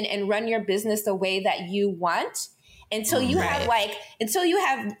come in and run your business the way that you want until you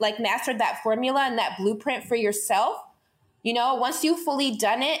have mastered that formula and that blueprint for yourself. Once you've fully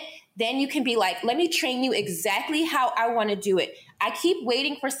done it, then you can be like, let me train you exactly how I want to do it. I keep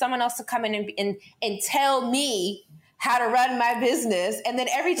waiting for someone else to come in and tell me how to run my business. And then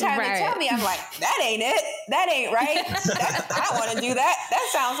every time they tell me, I'm like, that ain't it. That ain't right. I don't want to do that. That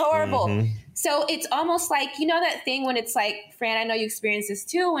sounds horrible. Mm-hmm. So it's almost like, that thing when it's like, Fran, I know you experience this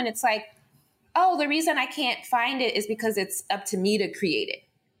too, when it's like, oh, the reason I can't find it is because it's up to me to create it.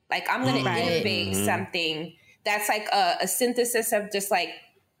 Like I'm going to innovate something that's like a synthesis of just like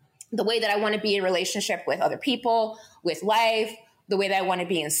the way that I want to be in relationship with other people, with life, the way that I want to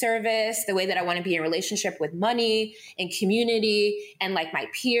be in service, the way that I want to be in relationship with money and community and like my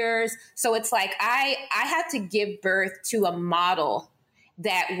peers. So it's like I have to give birth to a model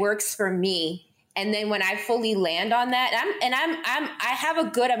that works for me. And then when I fully land on that, I have a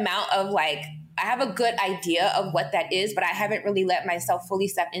good amount of like, I have a good idea of what that is, but I haven't really let myself fully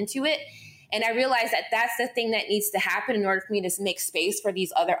step into it. And I realize that that's the thing that needs to happen in order for me to make space for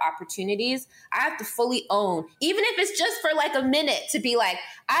these other opportunities. I have to fully own, even if it's just for like a minute, to be like,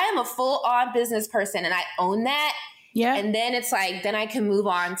 I am a full-on business person and I own that. Yeah. And then it's like, then I can move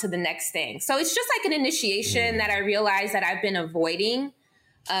on to the next thing. So it's just like an initiation that I realize that I've been avoiding.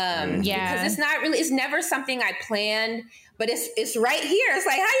 Because it's not really, it's never something I planned, but it's right here. It's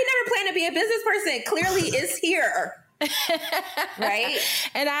like, how you never plan to be a business person? It clearly is here. Right.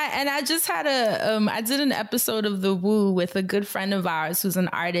 And I just had I did an episode of The Woo with a good friend of ours who's an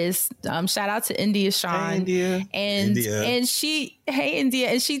artist. Shout out to India Sean. Hey, India. And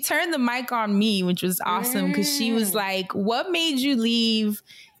she turned the mic on me, which was awesome because she was like, what made you leave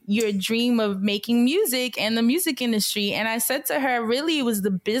your dream of making music and the music industry? And I said to her, really, it was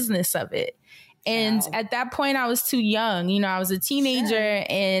the business of it. And at that point, I was too young. I was a teenager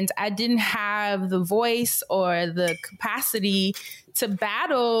and I didn't have the voice or the capacity to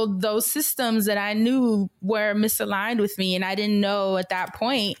battle those systems that I knew were misaligned with me. And I didn't know at that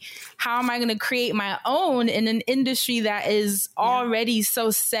point, how am I going to create my own in an industry that is already so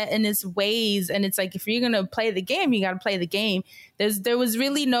set in its ways? And it's like, if you're going to play the game, you got to play the game. There was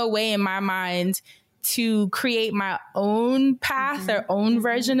really no way in my mind to create my own path or own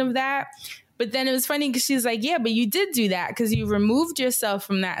version of that. But then it was funny because she's like, yeah, but you did do that because you removed yourself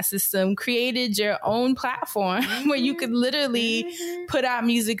from that system, created your own platform where you could literally put out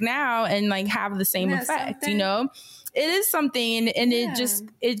music now and like have the same effect, It is something. And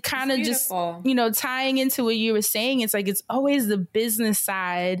it kind of just, tying into what you were saying, it's like, it's always the business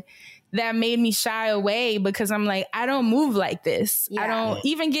side that made me shy away because I'm like, I don't move like this. Yeah. I don't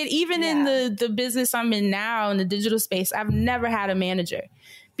even in the business I'm in now in the digital space, I've never had a manager.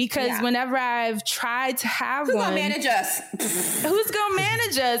 Because whenever I've tried to have Who's gonna manage us? Who's gonna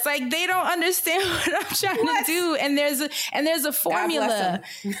manage us? Like they don't understand what I'm trying to do. And there's a formula.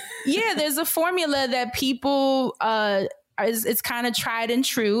 There's a formula that people it's kind of tried and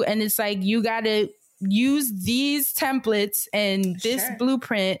true. And it's like you gotta use these templates and this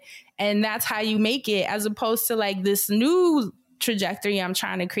blueprint, and that's how you make it, as opposed to like this new trajectory I'm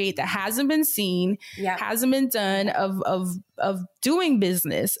trying to create that hasn't been seen, hasn't been done, of doing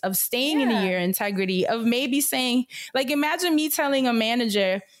business, of staying in your integrity, of maybe saying, like, imagine me telling a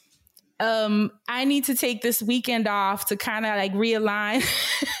manager, I need to take this weekend off to kind of like realign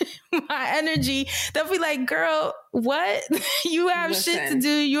my energy. They'll be like, girl, what? You have shit to do.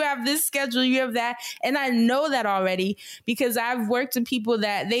 You have this schedule. You have that. And I know that already because I've worked with people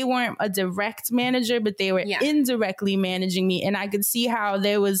that they weren't a direct manager, but they were indirectly managing me. And I could see how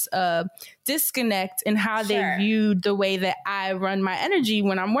there was a disconnect in how they viewed the way that I run my energy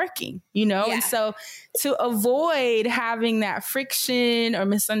when I'm working, And so to avoid having that friction or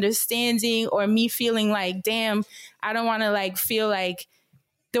misunderstanding or me feeling like, damn, I don't want to like feel like,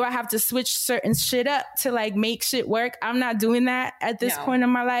 do I have to switch certain shit up to like make shit work? I'm not doing that at this point in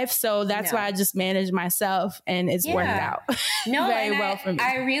my life. So that's why I just manage myself and it's worked out very well for me.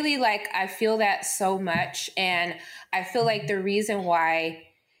 I really I feel that so much. And I feel like the reason why,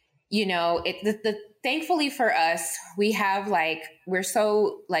 thankfully for us, we have we're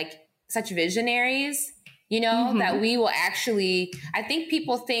so such visionaries, that we will actually, I think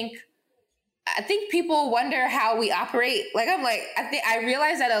people think, I think people wonder how we operate. Like, I'm like, I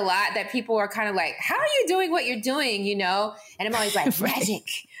realize that a lot, that people are kind of like, how are you doing what you're doing, you know? And I'm always like, magic.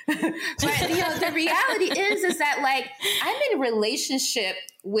 But, you know, the reality is that like, I'm in a relationship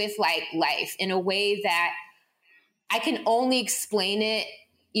with like life in a way that I can only explain it,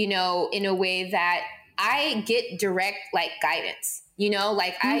 you know, in a way that I get direct like guidance. You know,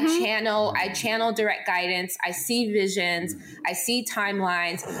 like I channel direct guidance. I see visions. I see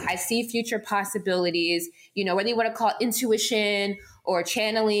timelines. I see future possibilities, you know, whether you want to call it intuition or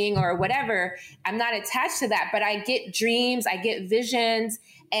channeling or whatever. I'm not attached to that, but I get dreams. I get visions.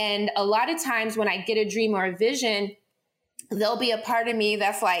 And a lot of times when I get a dream or a vision, there'll be a part of me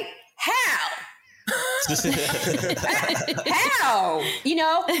that's like, how? How? You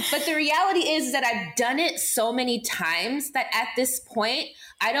know, but the reality is that I've done it so many times that at this point,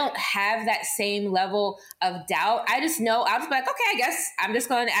 I don't have that same level of doubt. I just know, I'll just be like, okay, I guess I'm just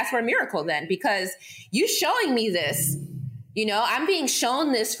going to ask for a miracle then, because you showing me this, you know, I'm being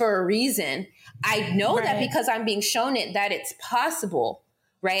shown this for a reason. I know that because I'm being shown it, that it's possible.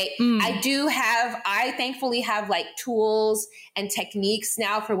 Right. I thankfully have like tools and techniques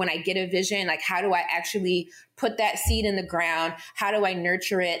now for when I get a vision, like how do I actually put that seed in the ground? How do I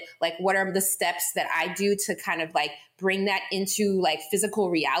nurture it? Like, what are the steps that I do to kind of like bring that into like physical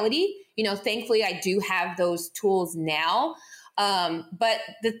reality? You know, thankfully I do have those tools now. But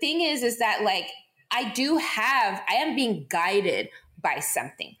the thing is that like, I am being guided by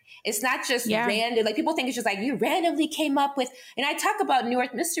something. It's not just random. Like people think it's just like you randomly came up with. And I talk about New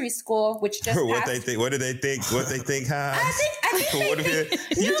York Mystery School, which just what they think. What do they think? What they think? Huh? I think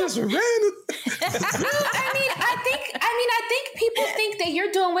you just random. I think people think that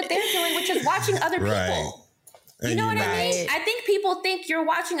you're doing what they're doing, which is watching other people. Right. You know what I mean? I think people think you're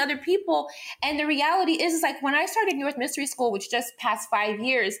watching other people, and the reality is like when I started New York Mystery School, which just passed 5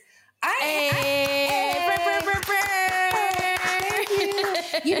 years,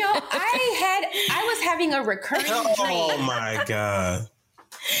 you know, I was having a recurring dream. Oh my God.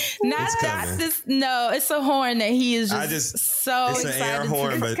 It's a horn that he is so it's excited. It's an air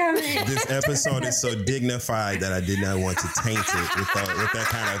horn, but this episode is so dignified that I did not want to taint it with that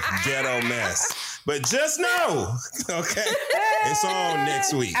kind of ghetto mess. But just know, okay, it's on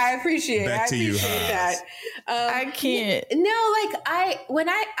next week. I appreciate Back to you, that. I can't. No, like I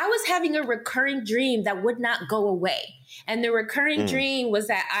was having a recurring dream that would not go away. And the recurring dream was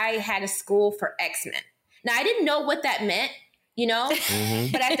that I had a school for X-Men. Now, I didn't know what that meant, you know,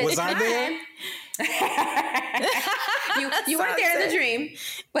 but at the time, you weren't there in the dream,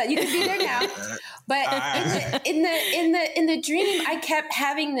 but you could be there now. But in the dream, I kept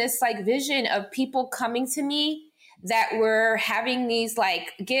having this like vision of people coming to me that were having these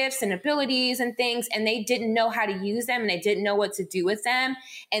like gifts and abilities and things, and they didn't know how to use them and they didn't know what to do with them.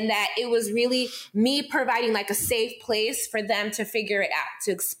 And that it was really me providing like a safe place for them to figure it out,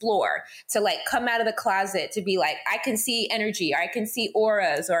 to explore, to like come out of the closet, to be like, I can see energy, or I can see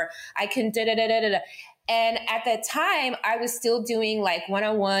auras, or I can da-da-da-da-da-da. And at that time, I was still doing like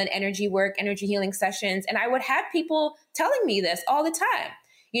one-on-one energy work, energy healing sessions. And I would have people telling me this all the time,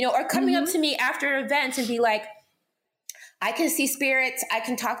 you know, or coming up to me after events and be like, I can see spirits. I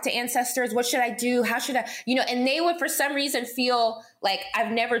can talk to ancestors. What should I do? How should I, you know, and they would for some reason feel like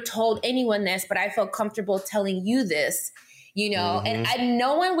I've never told anyone this, but I feel comfortable telling you this, you know, and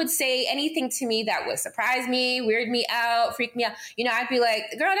no one would say anything to me that would surprise me, weird me out, freak me out. You know, I'd be like,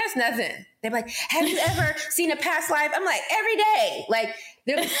 girl, that's nothing. They'd be like, have you ever seen a past life? I'm like, every day. Like,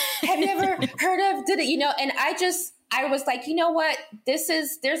 have you ever heard of, you know, and I was like, you know what? there's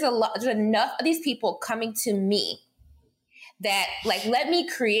enough of these people coming to me that like, let me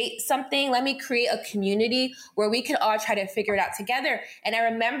create something, let me create a community where we can all try to figure it out together. And I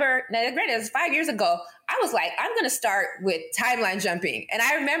remember, now granted, it was 5 years ago, I was like, I'm going to start with timeline jumping. And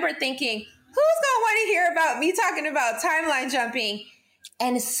I remember thinking, who's going to want to hear about me talking about timeline jumping?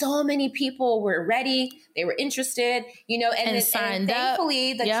 And so many people were ready. They were interested, you know, and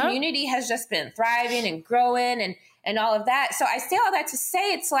thankfully the community has just been thriving and growing and all of that. So I say all that to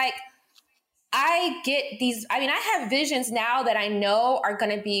say, it's like, I get these, I have visions now that I know are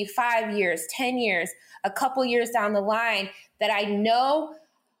going to be 5 years, 10 years, a couple years down the line, that I know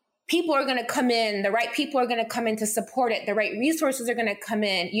people are going to come in, the right people are going to come in to support it. The right resources are going to come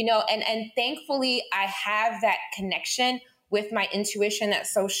in, you know, and thankfully I have that connection with my intuition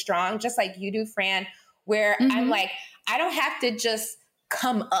that's so strong, just like you do, Fran, where I'm like, I don't have to just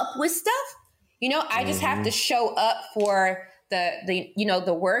come up with stuff, you know, I just have to show up for the you know,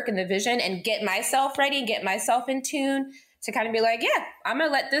 the work and the vision and get myself ready and get myself in tune to kind of be like, yeah, I'm going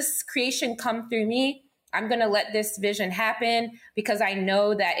to let this creation come through me. I'm going to let this vision happen because I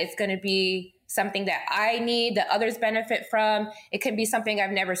know that it's going to be something that I need, that others benefit from. It could be something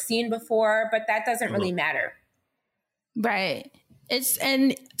I've never seen before, but that doesn't really matter. Right.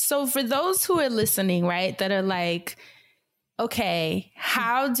 And so for those who are listening, right, that are like, okay,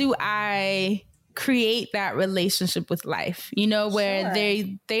 how do I create that relationship with life, you know, where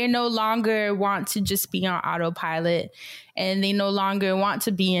they no longer want to just be on autopilot, and they no longer want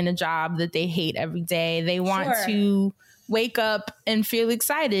to be in a job that they hate every day. They want to wake up and feel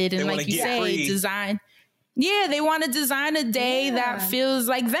excited, and like you say, design. Yeah, they want to design a day that feels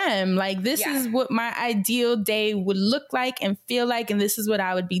like them. Like, this is what my ideal day would look like and feel like, and this is what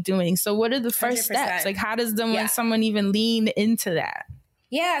I would be doing. So what are the first 100%. Steps? Like, how does someone even lean into that?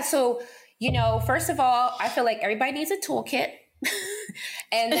 Yeah, so, you know, first of all, I feel like everybody needs a toolkit.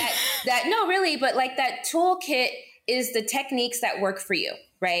 And no, really, but like that toolkit is the techniques that work for you,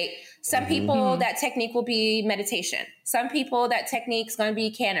 right? Some people, that technique will be meditation. Some people, that technique's going to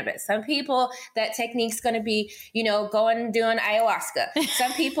be cannabis. Some people, that technique's going to be, you know, going and doing ayahuasca.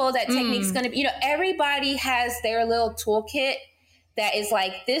 Some people, that technique's going to be, you know, everybody has their little toolkit that is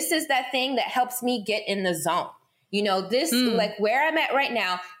like, this is that thing that helps me get in the zone. You know, this, like where I'm at right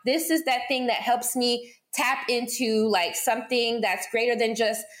now, this is that thing that helps me tap into like something that's greater than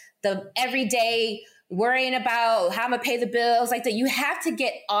just the everyday worrying about how I'm gonna pay the bills, like that. You have to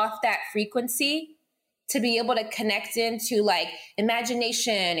get off that frequency to be able to connect into like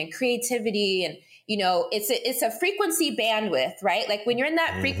imagination and creativity. And, you know, it's a frequency bandwidth, right? Like when you're in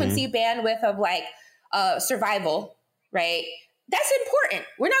that frequency bandwidth of like survival, right? That's important.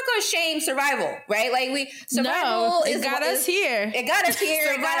 We're not going to shame survival, right? Like survival got us here. It got us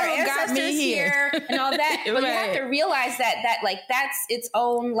here. It got our ancestors here and all that. But you have to realize that like that's its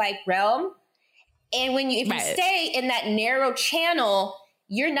own like realm. And when if you stay in that narrow channel,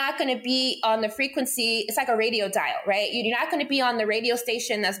 you're not going to be on the frequency. It's like a radio dial, right? You're not going to be on the radio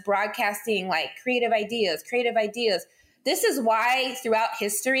station that's broadcasting like creative ideas. This is why throughout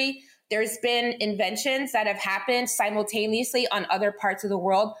history, there's been inventions that have happened simultaneously on other parts of the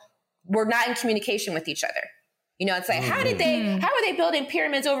world. We're not in communication with each other. You know, it's like, how are they building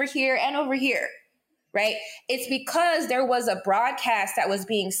pyramids over here and over here? Right? It's because there was a broadcast that was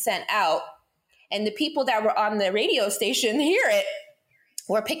being sent out, and the people that were on the radio station hear it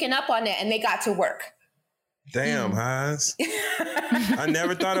were picking up on it, and they got to work. Damn, Hans. I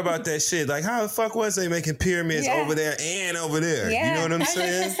never thought about that shit. Like, how the fuck was they making pyramids over there and over there? Yeah, you know what I'm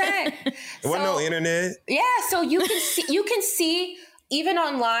saying? There wasn't no internet. Yeah, so you can see even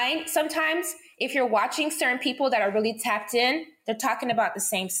online sometimes if you're watching certain people that are really tapped in, they're talking about the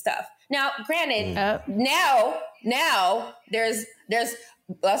same stuff. Now, granted, now there's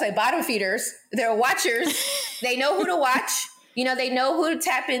I'll say bottom feeders. They're watchers. They know who to watch. You know, they know who to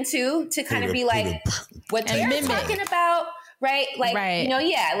tap into to kind of be like what they're talking about, right? Like, you know,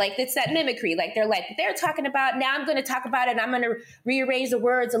 like it's that mimicry. Like they're talking about, now I'm going to talk about it and I'm going to rearrange the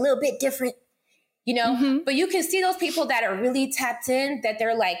words a little bit different, you know? But you can see those people that are really tapped in, that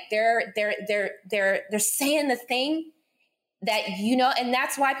they're like, they're saying the thing that, you know, and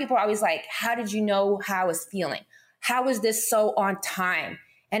that's why people are always like, how did you know how I was feeling? How is this so on time?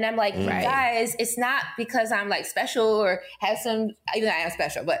 And I'm like, guys, it's not because I'm like special or have some, even though I am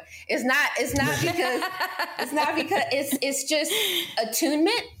special, but it's not because it's just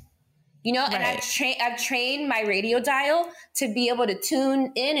attunement, you know, and I've trained my radio dial to be able to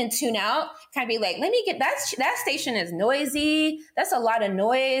tune in and tune out, kind of be like, let me get that station is noisy. That's a lot of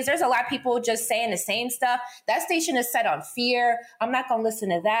noise. There's a lot of people just saying the same stuff. That station is set on fear. I'm not going to listen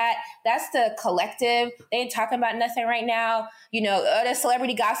to that. That's the collective. They ain't talking about nothing right now. You know, the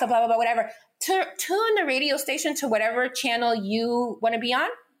celebrity gossip, blah, blah, blah, whatever. Tune the radio station to whatever channel you want to be on.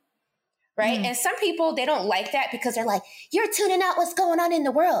 Right. And some people, they don't like that because they're like, you're tuning out what's going on in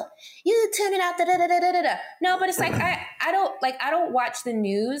the world. You're tuning out da-da-da-da-da-da. No, but it's like, I don't watch the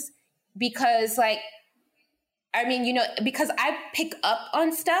news because like, I mean, you know, because I pick up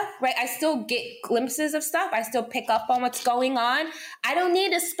on stuff, right? I still get glimpses of stuff. I still pick up on what's going on. I don't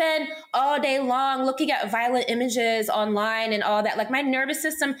need to spend all day long looking at violent images online and all that. Like my nervous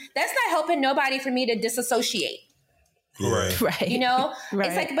system, that's not helping nobody for me to disassociate. Right. You know,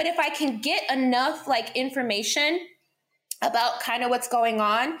 it's like, but if I can get enough like information about kind of what's going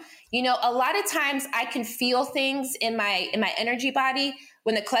on, you know, a lot of times I can feel things in my energy body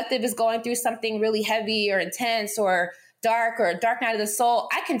when the collective is going through something really heavy or intense or dark night of the soul.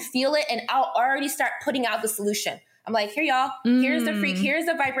 I can feel it and I'll already start putting out the solution. I'm like, here, y'all, here's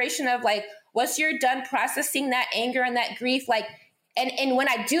the vibration of like, once you're done processing that anger and that grief, like, and when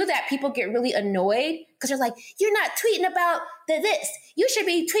I do that, people get really annoyed because they're like, you're not tweeting about this. You should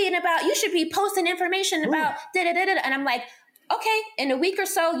be tweeting about, you should be posting information about da-da-da-da. And I'm like, okay, in a week or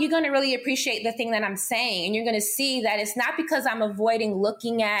so, you're going to really appreciate the thing that I'm saying. And you're going to see that it's not because I'm avoiding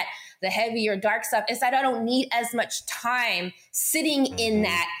looking at the heavy or dark stuff. It's that I don't need as much time sitting in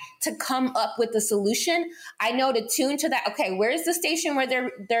that to come up with the solution. I know to tune to that. Okay, where's the station where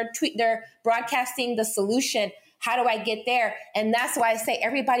they're broadcasting the solution? How do I get there? And that's why I say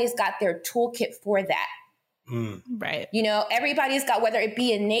everybody's got their toolkit for that. Right. You know, everybody's got, whether it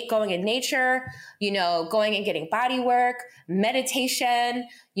be going in nature, you know, going and getting body work, meditation,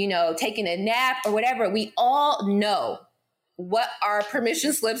 you know, taking a nap or whatever. We all know what our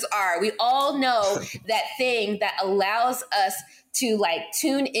permission slips are. We all know that thing that allows us to like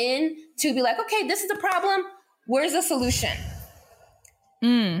tune in to be like, okay, this is the problem. Where's the solution?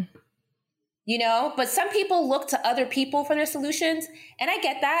 You know, but some people look to other people for their solutions. And I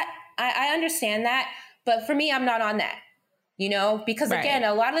get that. I understand that. But for me, I'm not on that, you know, because again,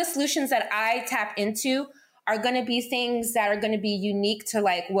 a lot of the solutions that I tap into are going to be things that are going to be unique to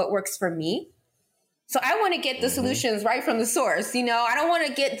like what works for me. So I want to get the solutions right from the source. You know, I don't want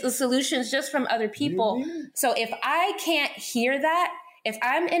to get the solutions just from other people. So if I can't hear that, if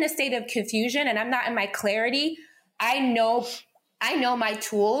I'm in a state of confusion and I'm not in my clarity, I know my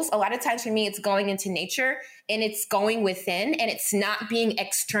tools. A lot of times for me, it's going into nature and it's going within and it's not being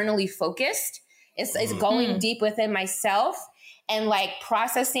externally focused. It's going deep within myself and like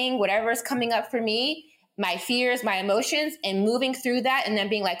processing whatever's coming up for me, my fears, my emotions, and moving through that and then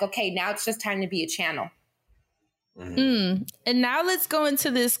being like, okay, now it's just time to be a channel. And now let's go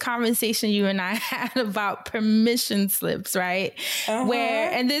into this conversation you and I had about permission slips, right? Where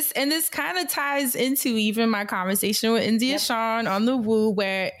and this kind of ties into even my conversation with India Shawn on the Woo,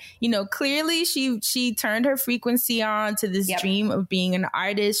 where, you know, clearly she turned her frequency on to this dream of being an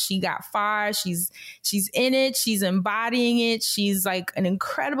artist. She got far. She's in it. She's embodying it. She's like an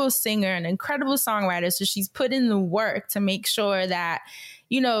incredible singer, an incredible songwriter. So she's put in the work to make sure that,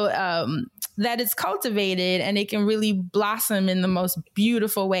 you know, that it's cultivated and it can really blossom in the most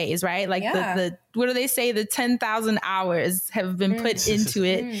beautiful ways, right? Like the what do they say? The 10,000 hours have been put into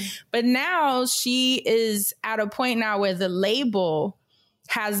it. But now she is at a point now where the label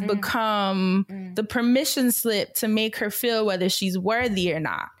has become the permission slip to make her feel whether she's worthy or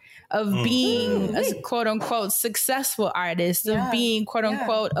not of being a quote unquote successful artist, of being quote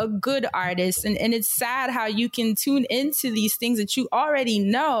unquote a good artist. And it's sad how you can tune into these things that you already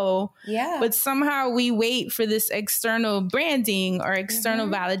know, but somehow we wait for this external branding or external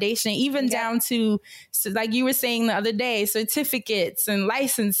validation, even down to, like you were saying the other day, certificates and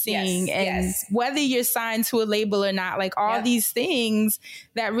licensing and whether you're signed to a label or not, like all these things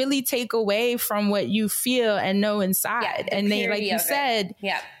that really take away from what you feel and know inside. And they, like you said,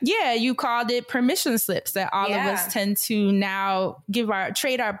 you called it permission slips that all of us tend to now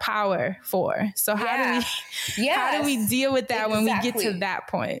trade our power for. So how do we deal with that when we get to that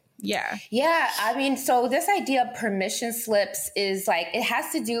point? Yeah. I mean, so this idea of permission slips is like, it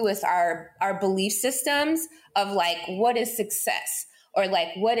has to do with our belief systems of like, what is success or like,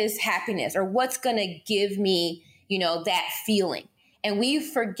 what is happiness or what's going to give me, you know, that feeling. And we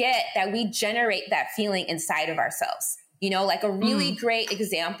forget that we generate that feeling inside of ourselves. You know, like a really great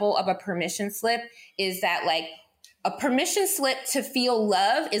example of a permission slip is that like a permission slip to feel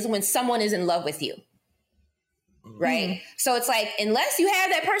love is when someone is in love with you. Right. So it's like, unless you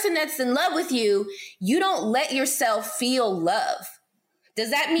have that person that's in love with you, you don't let yourself feel love. Does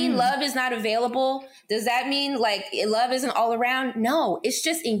that mean love is not available? Does that mean like love isn't all around? No, it's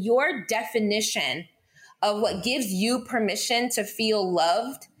just in your definition of what gives you permission to feel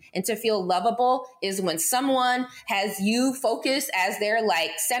loved and to feel lovable is when someone has you focused as their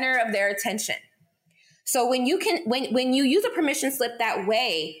like center of their attention. So when you use a permission slip that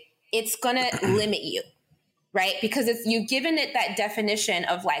way, it's going to limit you, right? Because you've given it that definition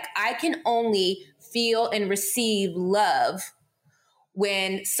of like, I can only feel and receive love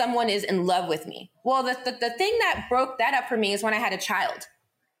when someone is in love with me. Well, the thing that broke that up for me is when I had a child.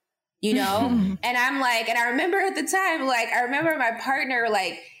 You know, and I'm like, and I remember at the time, like, I remember my partner,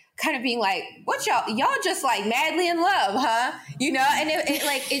 like, kind of being like, what y'all just like madly in love, huh? You know, and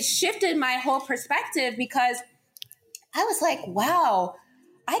it shifted my whole perspective because I was like, wow,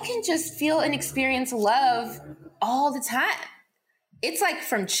 I can just feel and experience love all the time. It's like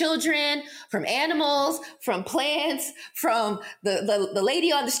from children, from animals, from plants, from the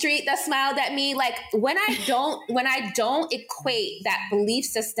lady on the street that smiled at me. Like when I don't equate that belief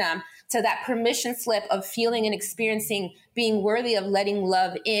system to that permission slip of feeling and experiencing being worthy of letting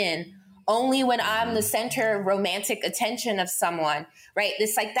love in, only when I'm the center of romantic attention of someone, right?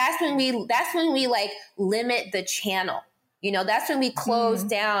 It's like that's when we like limit the channel. You know, that's when we close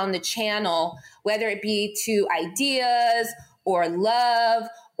down the channel, whether it be to ideas or love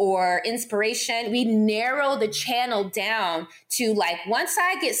or inspiration. We narrow the channel down to like, once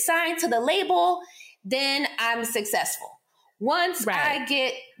I get signed to the label, then I'm successful. Once I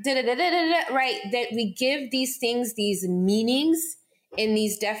get right, that we give these things these meanings in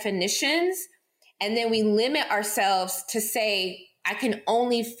these definitions, and then we limit ourselves to say, I can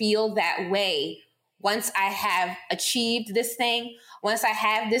only feel that way once I have achieved this thing, once I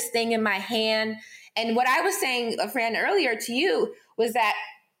have this thing in my hand. And what I was saying, Fran, earlier to you was that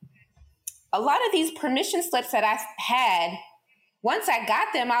a lot of these permission slips that I had, once I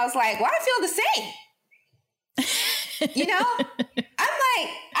got them, I was like, well, I feel the same. You know, I'm like,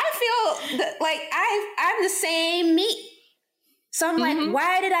 I feel like I'm the same me. So I'm like,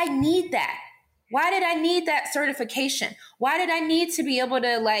 why did I need that? Why did I need that certification? Why did I need to be able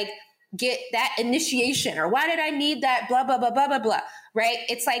to like get that initiation? Or why did I need that blah, blah, blah, blah, blah, blah, right?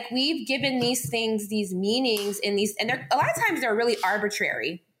 It's like we've given these things, these meanings in these, and a lot of times they're really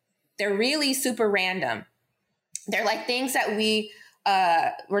arbitrary. They're really super random. They're like things that we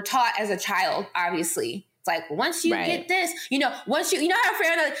were taught as a child, obviously. It's like, once you get this, once you know how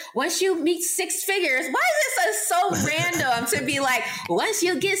Fran, once you meet six figures, why is this so random to be like, once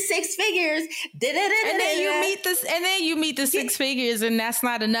you get six figures, and then you meet the six figures, and that's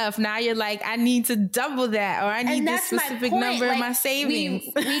not enough. Now you're like, I need to double that, or I need this specific number of my savings.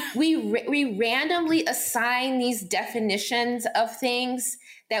 We randomly assign these definitions of things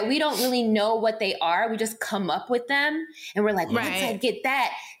that we don't really know what they are. We just come up with them, and we're like, once I get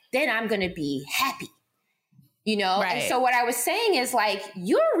that, then I'm going to be happy. And so what I was saying is like,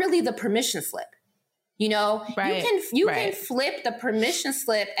 you're really the permission slip, you can flip the permission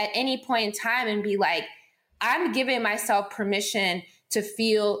slip at any point in time and be like, I'm giving myself permission to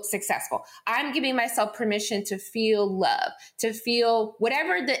feel successful. I'm giving myself permission to feel love, to feel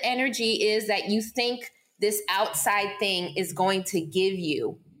whatever the energy is that you think this outside thing is going to give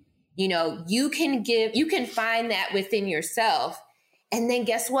you. You can find that within yourself. And then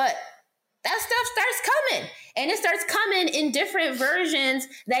guess what? That stuff starts coming. And it starts coming in different versions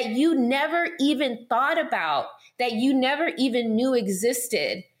that you never even thought about, that you never even knew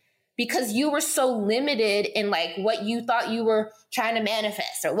existed, because you were so limited in like what you thought you were trying to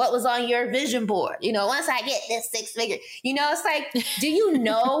manifest or what was on your vision board. Once I get this six figure, it's like, do you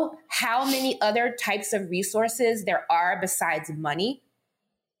know how many other types of resources there are besides money?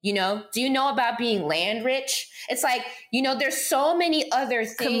 Do you know about being land rich? It's like, there's so many other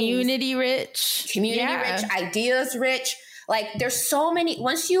things. Community rich, ideas rich. Like there's so many,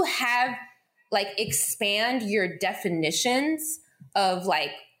 once you have like expand your definitions of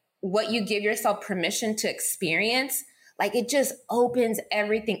like what you give yourself permission to experience, like it just opens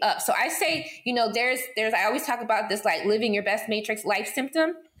everything up. So I say, there's, I always talk about this, like living your best matrix life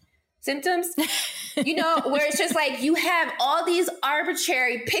symptoms, where it's just like you have all these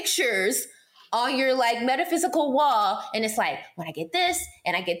arbitrary pictures on your like metaphysical wall. And it's like, when I get this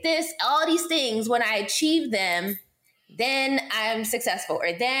and I get this, all these things, when I achieve them, then I'm successful,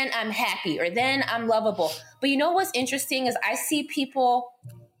 or then I'm happy, or then I'm lovable. But what's interesting is I see people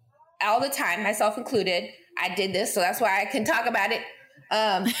all the time, myself included. I did this, so that's why I can talk about it.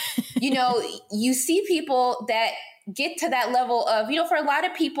 You see people that get to that level of, for a lot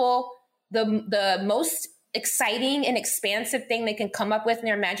of people, the most exciting and expansive thing they can come up with in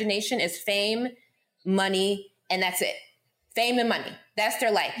their imagination is fame, money, and that's it. Fame and money. That's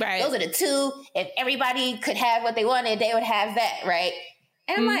their life. Right. Those are the two. If everybody could have what they wanted, they would have that, right?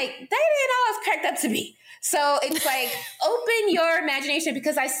 And I'm like, that ain't all it's cracked up to be. So it's like, open your imagination,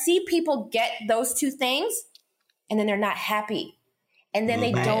 because I see people get those two things and then they're not happy. And then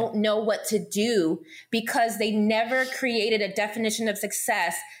they don't know what to do because they never created a definition of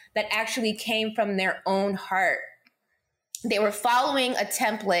success that actually came from their own heart. They were following a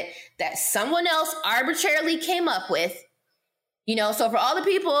template that someone else arbitrarily came up with. So for all the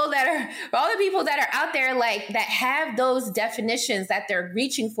people that are out there, like that have those definitions that they're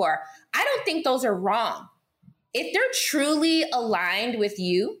reaching for, I don't think those are wrong. If they're truly aligned with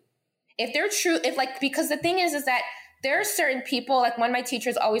you, because the thing is that there are certain people, like one of my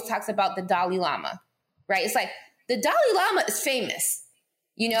teachers always talks about the Dalai Lama, right? It's like the Dalai Lama is famous.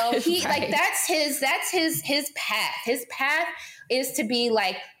 He like that's his path. His path is to be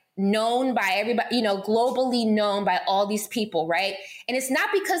like known by everybody, globally known by all these people, right? And it's not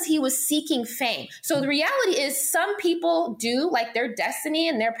because he was seeking fame. So the reality is some people do, like their destiny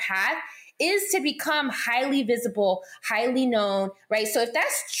and their path is to become highly visible, highly known, right? So if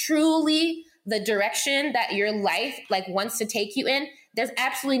that's truly the direction that your life like wants to take you in, there's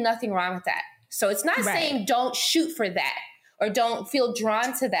absolutely nothing wrong with that. So it's not saying don't shoot for that or don't feel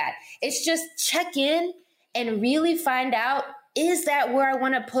drawn to that. It's just check in and really find out is that where I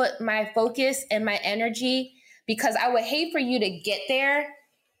want to put my focus and my energy? Because I would hate for you to get there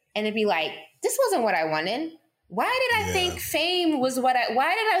and it'd be like, this wasn't what I wanted. Why did I think fame was why did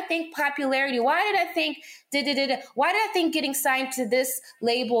I think popularity? Why did I think why did I think getting signed to this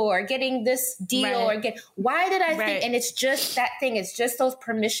label or getting this deal why did I think? And it's just that thing. It's just those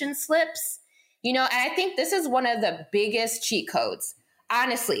permission slips, and I think this is one of the biggest cheat codes.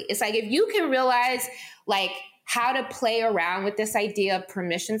 Honestly, it's like, if you can realize like how to play around with this idea of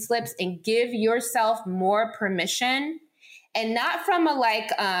permission slips and give yourself more permission, and not from a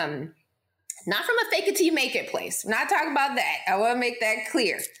fake it till you make it place. We're not talking about that. I want to make that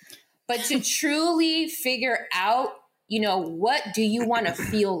clear. But to truly figure out, what do you want to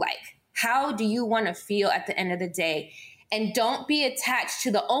feel like? How do you want to feel at the end of the day? And don't be attached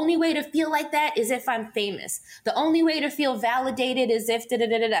to the only way to feel like that is if I'm famous. The only way to feel validated is if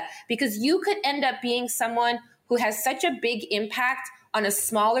because you could end up being someone who has such a big impact on a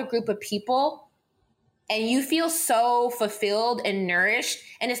smaller group of people, and you feel so fulfilled and nourished.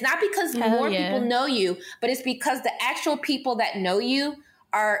 And it's not because more people know you, but it's because the actual people that know you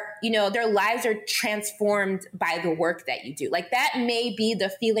are, their lives are transformed by the work that you do. Like, that may be the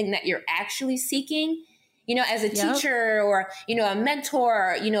feeling that you're actually seeking, as a teacher or, a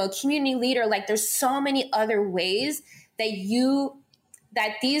mentor, a community leader. Like, there's so many other ways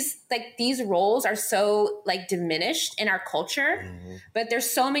that these roles are so like diminished in our culture, but there's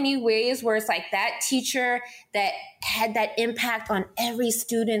so many ways where it's like that teacher that had that impact on every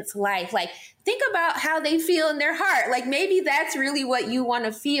student's life. Like, think about how they feel in their heart. Like, maybe that's really what you want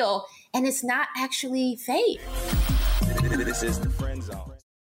to feel, and it's not actually fake. This is the Friend Zone.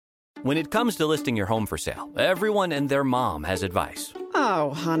 When it comes to listing your home for sale, everyone and their mom has advice.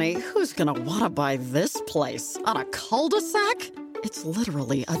 Oh, honey, who's gonna want to buy this place? On a cul-de-sac? It's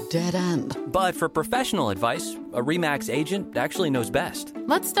literally a dead end. But for professional advice, a RE/MAX agent actually knows best.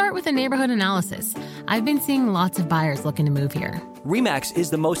 Let's start with a neighborhood analysis. I've been seeing lots of buyers looking to move here. RE/MAX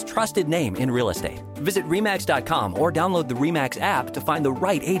is the most trusted name in real estate. Visit RE/MAX.com or download the RE/MAX app to find the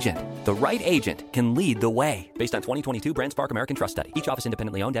right agent. The right agent can lead the way. Based on 2022 BrandSpark American Trust Study. Each office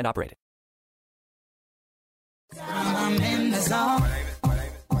independently owned and operated. I'm in the zone.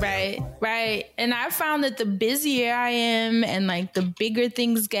 Right. And I found that the busier I am and like the bigger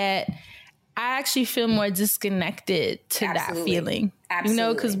things get, I actually feel more disconnected to that feeling.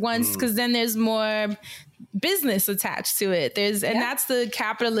 Absolutely. Because then there's more business attached to it. And that's the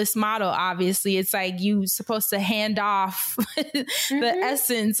capitalist model. Obviously, it's like you supposed to hand off the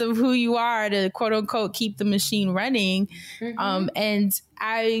essence of who you are to quote unquote keep the machine running. And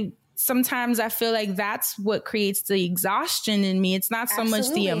sometimes I feel like that's what creates the exhaustion in me. It's not so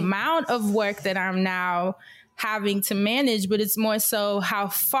much the amount of work that I'm now having to manage, but it's more so how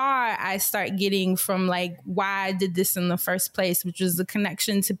far I start getting from like why I did this in the first place, which was the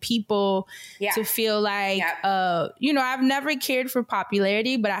connection to people, to feel like, I've never cared for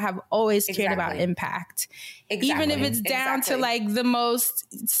popularity, but I have always cared about impact. Even if it's down to like the most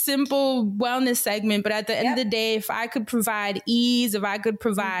simple wellness segment. But at the end of the day, if I could provide ease, if I could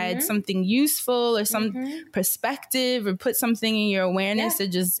provide something useful or some perspective or put something in your awareness to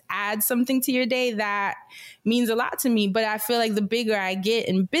just add something to your day, that means a lot to me. But I feel like the bigger I get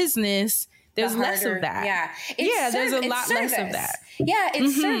in business, there's less of that. There's a lot less of that. Yeah,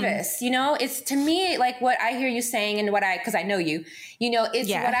 it's service. It's, to me, like what I hear you saying and because I know you, it's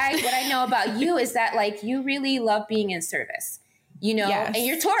what I know about you is that like you really love being in service, and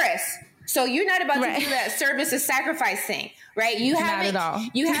you're Taurus. So you're not about to do that service is sacrifice thing, right? You have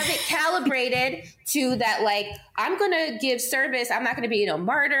it calibrated to that, like, I'm going to give service. I'm not going to be a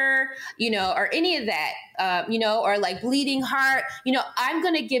martyr, or any of that, or like bleeding heart. I'm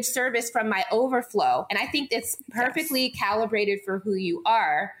going to give service from my overflow. And I think it's perfectly calibrated for who you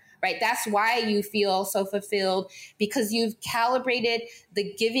are. Right. That's why you feel so fulfilled, because you've calibrated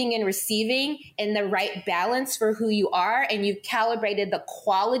the giving and receiving in the right balance for who you are. And you've calibrated the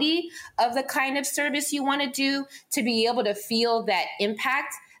quality of the kind of service you want to do to be able to feel that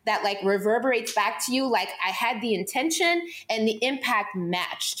impact that like reverberates back to you. Like, I had the intention and the impact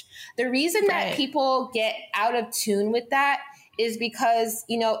matched. The reason that people get out of tune with that is because,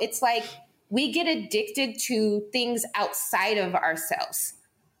 it's like we get addicted to things outside of ourselves.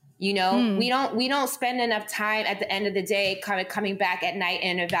 We don't spend enough time at the end of the day coming back at night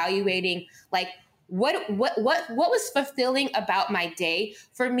and evaluating like what was fulfilling about my day.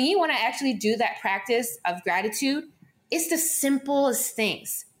 For me, when I actually do that practice of gratitude, it's the simplest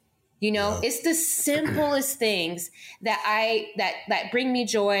things. It's the simplest things that bring me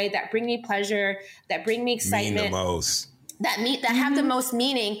joy, that bring me pleasure, that bring me excitement. Mean the most. That have the most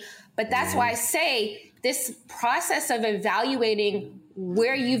meaning. But that's why I say this process of evaluating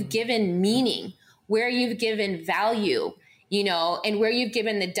where you've given meaning, where you've given value, you know, and where you've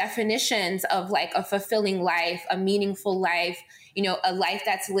given the definitions of like a fulfilling life, a meaningful life, you know, a life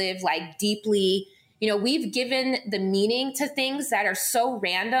that's lived like deeply. You know, we've given the meaning to things that are so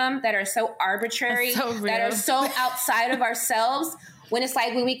random, that are so arbitrary, that are so outside of ourselves. When it's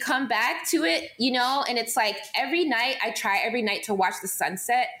like, when we come back to it, you know, and it's like I try every night to watch the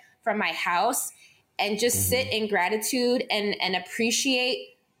sunset from my house and just sit in gratitude and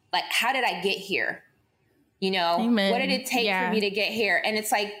appreciate, like, how did I get here? You know, Amen. What did it take for me to get here? And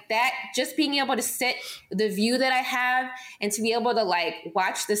it's like that, just being able to sit, the view that I have, and to be able to like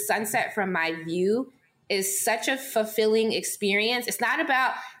watch the sunset from my view is such a fulfilling experience. It's not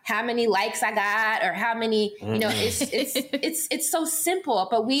about how many likes I got or how many, you know, it's so simple,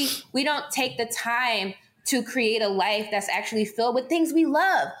 but we don't take the time to create a life that's actually filled with things we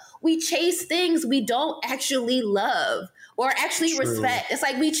love. We chase things we don't actually love or actually respect. It's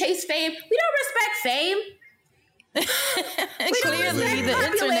like we chase fame. We don't respect fame. Clearly, the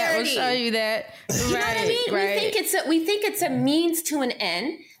internet will show you that. You know what I mean? Right. We think it's a means to an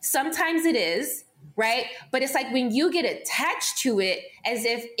end. Sometimes it is, right? But it's like when you get attached to it as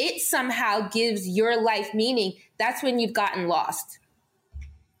if it somehow gives your life meaning, that's when you've gotten lost.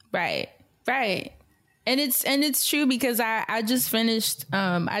 Right. And it's true because I just finished,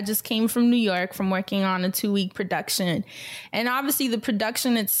 I just came from New York from working on a 2-week production. And obviously the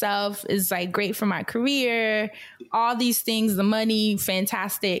production itself is like great for my career, all these things, the money,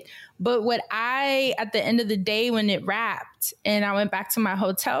 fantastic. But at the end of the day, when it wrapped and I went back to my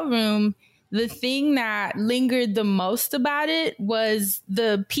hotel room, the thing that lingered the most about it was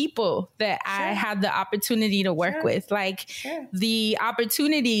the people that I had the opportunity to work with, like the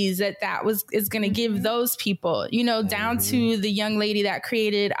opportunities that is going to give those people, you know, down to the young lady that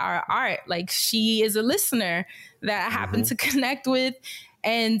created our art. Like, she is a listener that I happen to connect with.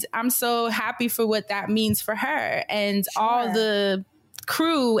 And I'm so happy for what that means for her and all the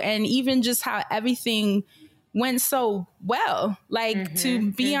crew, and even just how everything went so well, like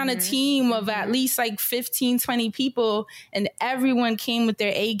to be on a team of at least like 15, 20 people, and everyone came with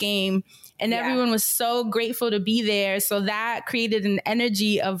their A game and everyone was so grateful to be there. So that created an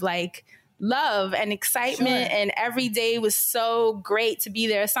energy of like love and excitement. And every day was so great to be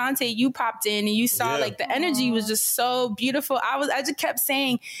there. Asante, you popped in and you saw like the energy was just so beautiful. I just kept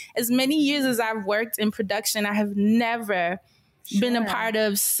saying, as many years as I've worked in production, I have never been a part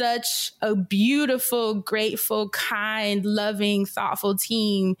of such a beautiful, grateful, kind, loving, thoughtful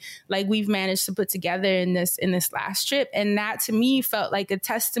team like we've managed to put together in this last trip. And that to me felt like a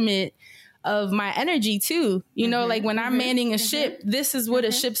testament of my energy too. You know, like when I'm manning a ship, this is what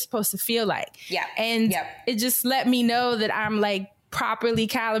a ship's supposed to feel like. Yeah. And it just let me know that I'm like properly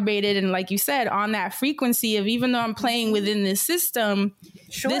calibrated. And like you said, on that frequency of, even though I'm playing within this system,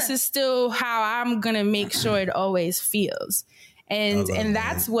 this is still how I'm going to make sure it always feels. And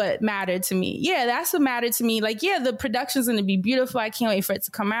that's what mattered to me. Yeah, that's what mattered to me. Like, yeah, the production's going to be beautiful. I can't wait for it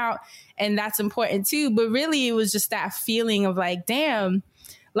to come out. And that's important too. But really, it was just that feeling of like, damn,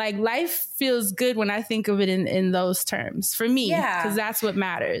 like life feels good when I think of it in those terms for me, because that's what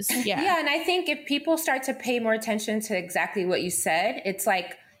matters. Yeah. And I think if people start to pay more attention to exactly what you said, it's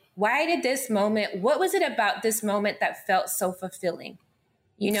like, what was it about this moment that felt so fulfilling?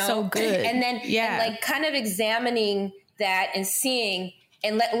 You know, so good. And then and like kind of examining that and seeing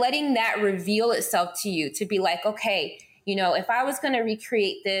and letting that reveal itself to you, to be like, okay, you know, if I was going to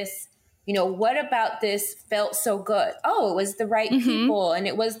recreate this, you know, what about this felt so good? Oh, it was the right people, and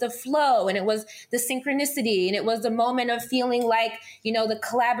it was the flow, and it was the synchronicity, and it was the moment of feeling like, you know, the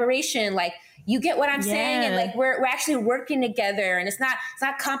collaboration, like, you get what I'm saying? And like, we're actually working together, and it's not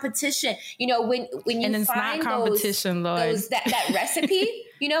competition. You know, when you and it's find not competition, that recipe,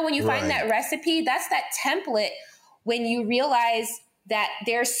 you know, when you find that recipe, that's that template. When you realize that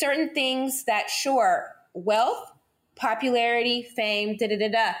there are certain things that, sure, wealth, popularity, fame,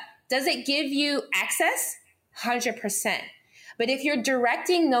 does it give you access? 100%. But if you're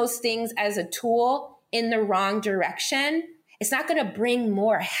directing those things as a tool in the wrong direction, it's not going to bring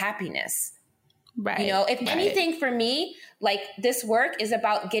more happiness. Right. You know, if anything for me, like this work is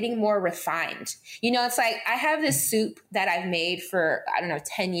about getting more refined. You know, it's like I have this soup that I've made for,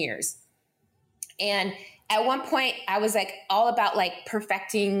 10 years. And at one point I was like all about like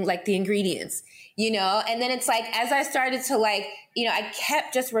perfecting like the ingredients, you know? And then it's like, as I started to like, you know, I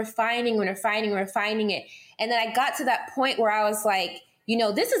kept just refining it. And then I got to that point where I was like, you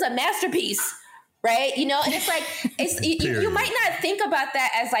know, this is a masterpiece, right? You know, and it's like, you might not think about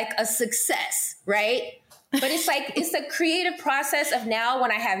that as like a success, right? But it's like, it's a creative process of now when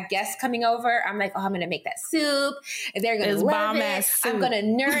I have guests coming over, I'm like, oh, I'm going to make that soup. And they're going to love it. I'm going to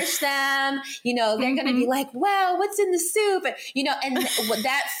nourish them. You know, they're going to be like, wow, what's in the soup? You know, and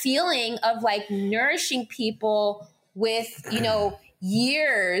that feeling of like nourishing people with, you know,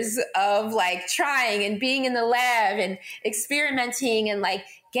 years of like trying and being in the lab and experimenting and like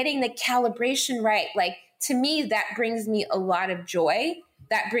getting the calibration right. Like, to me, that brings me a lot of joy.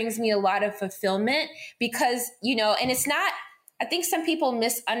 That brings me a lot of fulfillment because, you know, and it's not, I think some people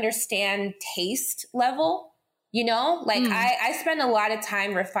misunderstand taste level, you know, like I spend a lot of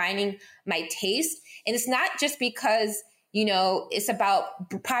time refining my taste, and it's not just because, you know, it's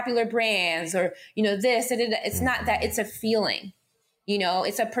about popular brands or, you know, this, it's not that, it's a feeling, you know,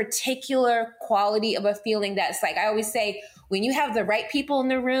 it's a particular quality of a feeling that's like, I always say, when you have the right people in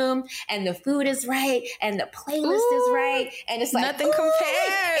the room and the food is right and the playlist is right, and it's like nothing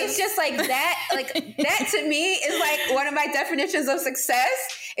compares. It's just like that. Like that to me is like one of my definitions of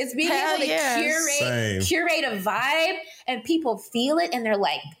success. It's being able to curate a vibe, and people feel it, and they're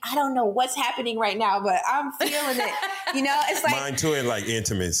like, I don't know what's happening right now, but I'm feeling it. You know, it's like mine too, in like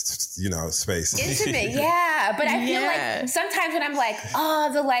intimate, you know, space. Intimate, yeah. But I feel like sometimes when I'm like,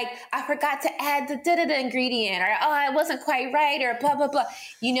 oh, I forgot to add the da-da-da ingredient, or oh, it wasn't quite right, or blah, blah, blah.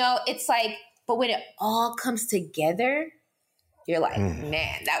 You know, it's like, but when it all comes together, you're like,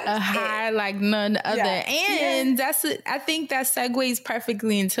 man, that was a high like none other. Yeah. And I think that segues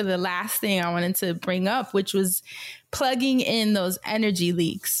perfectly into the last thing I wanted to bring up, which was plugging in those energy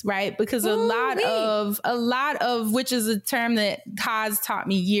leaks, right? Because a lot of, which is a term that Kaz taught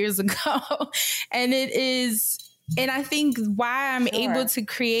me years ago. And I think why I'm able to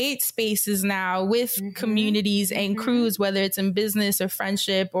create spaces now with communities and crews, whether it's in business or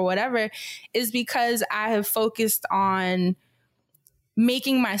friendship or whatever, is because I have focused on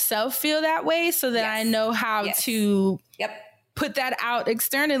making myself feel that way so that I know how to put that out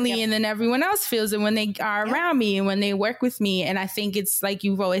externally, and then everyone else feels it when they are around me and when they work with me. And I think it's like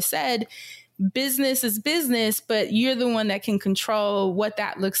you've always said, business is business, but you're the one that can control what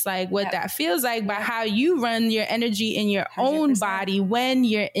that looks like, what that feels like by how you run your energy in your 100%. Own body when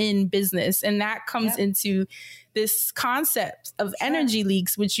you're in business. And that comes into this concept of energy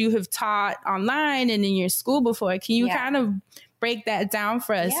leaks, which you have taught online and in your school before. Can you kind of break that down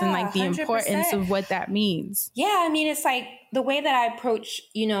for us and like the 100%. Importance of what that means? Yeah. I mean, it's like the way that I approach,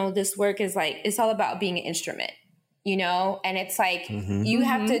 you know, this work is like, it's all about being an instrument. You know, and it's like you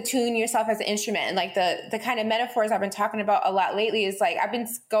have to tune yourself as an instrument. And like the kind of metaphors I've been talking about a lot lately is like I've been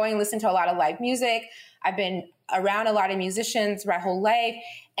listening to a lot of live music. I've been around a lot of musicians my whole life.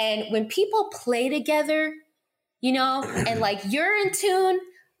 And when people play together, you know, and like you're in tune,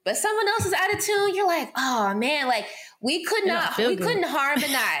 but someone else is out of tune, you're like, oh man, like we couldn't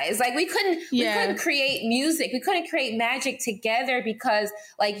harmonize. Like we couldn't create music. We couldn't create magic together because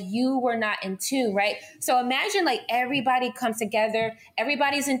like you were not in tune, right? So imagine like everybody comes together,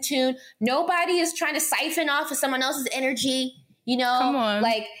 everybody's in tune. Nobody is trying to siphon off of someone else's energy. You know, come on.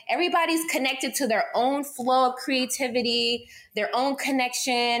 Like everybody's connected to their own flow of creativity, their own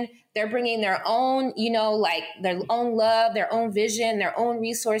connection. They're bringing their own, you know, like their own love, their own vision, their own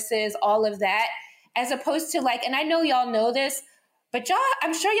resources, all of that, as opposed to like, and I know y'all know this, but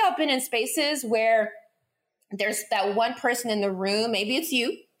I'm sure y'all been in spaces where there's that one person in the room. Maybe it's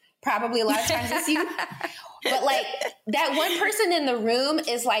you. Probably a lot of times it's you. But like that one person in the room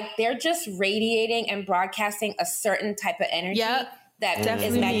is like, they're just radiating and broadcasting a certain type of energy that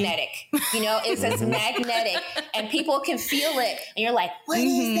is magnetic. You know, it's just magnetic and people can feel it. And you're like, what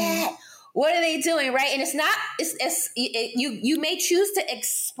is that? What are they doing? Right. And it's not, you may choose to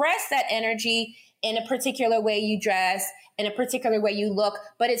express that energy in a particular way you dress, in a particular way you look,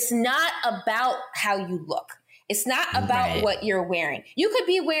 but it's not about how you look. It's not about what you're wearing. You could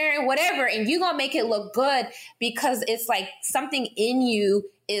be wearing whatever and you're going to make it look good because it's like something in you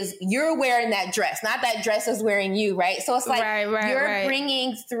is you're wearing that dress, not that dress is wearing you, right? So it's like you're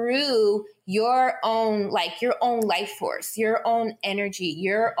bringing through your own life force, your own energy,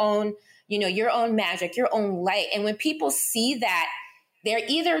 your own, you know, your own magic, your own light. And when people see that, they're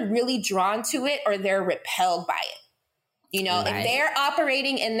either really drawn to it or they're repelled by it. You know, if they're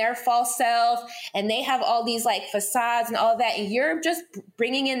operating in their false self and they have all these like facades and all that, and you're just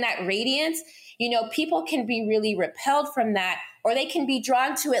bringing in that radiance, you know, people can be really repelled from that, or they can be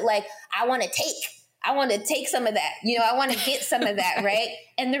drawn to it like, I want to take some of that. You know, I want to get some of that, right?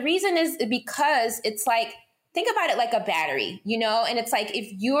 And the reason is because it's like, think about it like a battery, you know, and it's like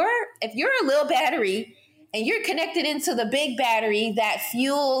if you're a little battery and you're connected into the big battery that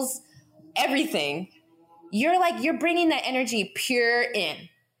fuels everything, you're bringing that energy pure in.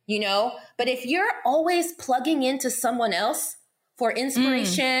 you know? But if you're always plugging into someone else for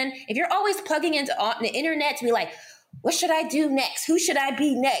inspiration, if you're always plugging into the internet to be like, what should I do next? Who should I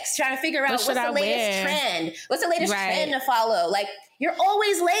be next? Trying to figure out what's the latest trend. What's the latest trend to follow? Like, you're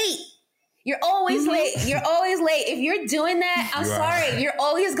always late. You're always late. You're always late. If you're doing that, I'm sorry. You're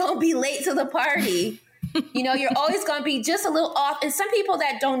always going to be late to the party. You know, you're always going to be just a little off. And some people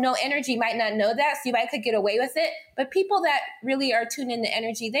that don't know energy might not know that, so you might could get away with it. But people that really are tuned into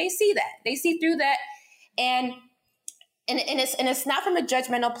energy, they see that. They see through that. And it's not from a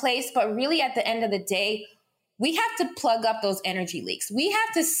judgmental place, but really at the end of the day, we have to plug up those energy leaks. We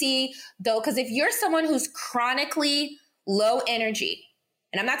have to see, though, because if you're someone who's chronically low energy,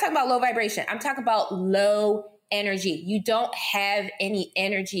 and I'm not talking about low vibration, I'm talking about low energy. You don't have any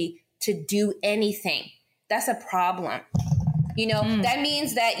energy to do anything. That's a problem. You know, that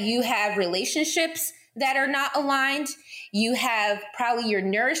means that you have relationships that are not aligned. You have you're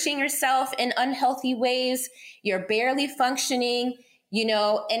nourishing yourself in unhealthy ways. You're barely functioning, you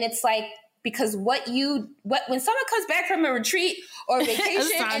know, and it's like, because when someone comes back from a retreat or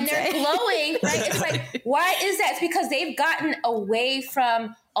vacation and they're glowing, right? It's like, why is that? It's because they've gotten away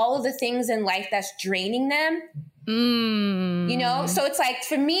from all of the things in life that's draining them. You know, so it's like,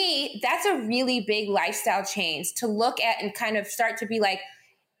 for me, that's a really big lifestyle change to look at and kind of start to be like,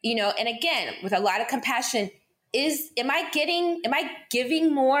 you know, and again, with a lot of compassion, am I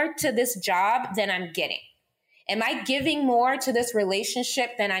giving more to this job than I'm getting? Am I giving more to this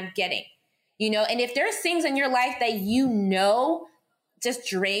relationship than I'm getting? You know, and if there's things in your life that you know just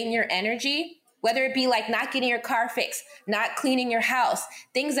drain your energy, whether it be like not getting your car fixed, not cleaning your house,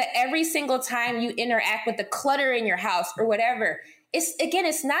 things that every single time you interact with the clutter in your house or whatever,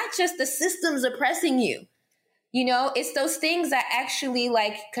 it's not just the systems oppressing you. You know, it's those things that actually,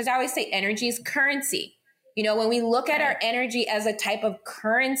 like, because I always say energy is currency. You know, when we look at our energy as a type of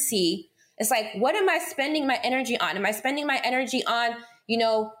currency, it's like, what am I spending my energy on? Am I spending my energy on, you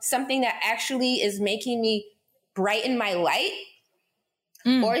know, something that actually is making me brighten my light?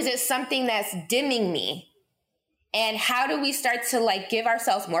 Or is it something that's dimming me? And how do we start to like give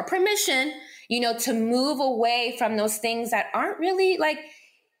ourselves more permission, you know, to move away from those things that aren't really like,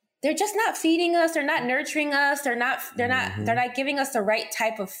 they're just not feeding us. They're not nurturing us. They're not giving us the right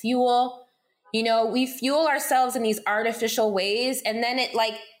type of fuel. You know, we fuel ourselves in these artificial ways. And then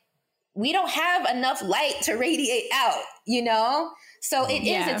we don't have enough light to radiate out, you know? So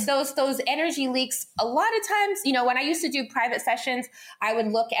it's those energy leaks. A lot of times, you know, when I used to do private sessions, I would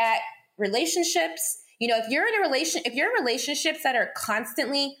look at relationships. You know, if you're in relationships that are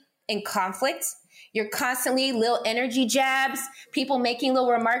constantly in conflict, you're constantly little energy jabs, people making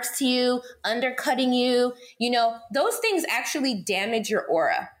little remarks to you, undercutting you, you know, those things actually damage your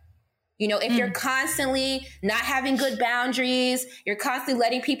aura. You know, if you're constantly not having good boundaries, you're constantly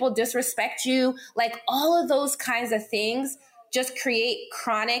letting people disrespect you, like all of those kinds of things just create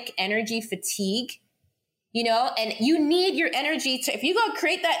chronic energy fatigue, you know, and you need your energy to, if you go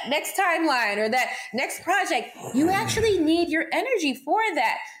create that next timeline or that next project, you actually need your energy for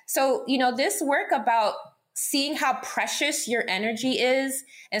that. So, you know, this work about seeing how precious your energy is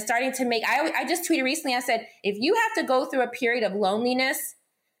and starting to make, I just tweeted recently, I said, if you have to go through a period of loneliness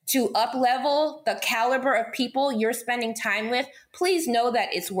to up level the caliber of people you're spending time with, please know that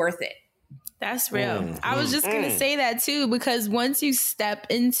it's worth it. That's real. I was just going to say that too, because once you step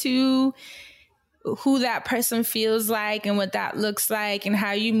into who that person feels like and what that looks like and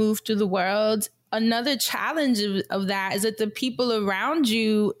how you move through the world, another challenge of that is that the people around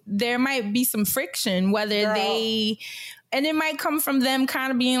you, there might be some friction, whether and it might come from them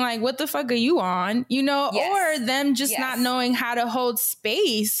kind of being like, what the fuck are you on? You know, or them just not knowing how to hold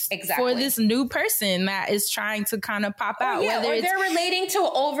space for this new person that is trying to kind of pop out. Yeah, or they're relating to an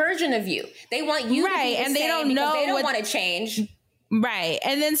old version of you. They want you to be the and same they don't know they don't want to change. Right.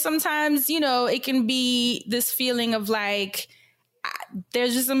 And then sometimes, you know, it can be this feeling of like,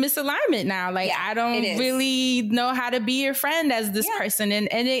 there's just a misalignment now. Like, I don't really know how to be your friend as this person. And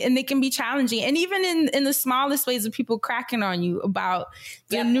it can be challenging. And even in the smallest ways of people cracking on you about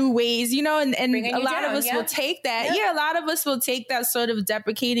the new ways, you know, and a lot of us will take that. Yeah, a lot of us will take that sort of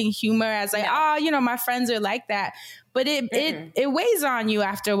deprecating humor as like, oh, you know, my friends are like that. But it weighs on you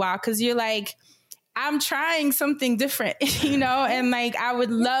after a while because you're like, I'm trying something different, you know, and like, I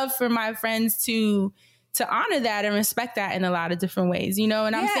would love for my friends to honor that and respect that in a lot of different ways, you know,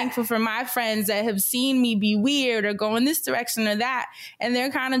 and I'm thankful for my friends that have seen me be weird or go in this direction or that. And they're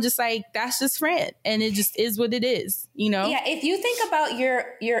kind of just like, that's just friend. And it just is what it is, you know? Yeah. If you think about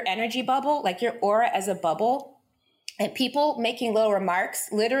your energy bubble, like your aura as a bubble, And people making little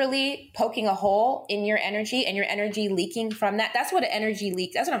remarks, literally poking a hole in your energy and your energy leaking from that. That's what an energy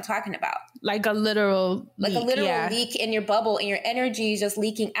leak. That's what I'm talking about. Like a literal leak in your bubble, and your energy is just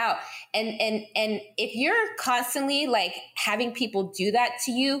leaking out. And if you're constantly like having people do that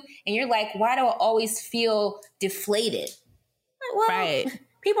to you, and you're like, why do I always feel deflated? Well, right.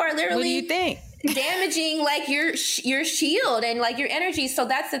 People are literally, what do you think? damaging like your shield and like your energy. So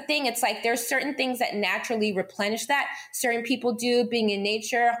that's the thing. It's like there's certain things that naturally replenish that. Certain people do, being in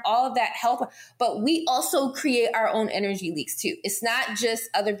nature, all of that help. But we also create our own energy leaks too. It's not just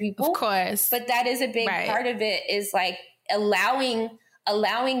other people. Of course. But that is a big part of it, is like allowing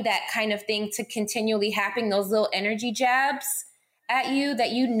that kind of thing to continually happen, those little energy jabs at you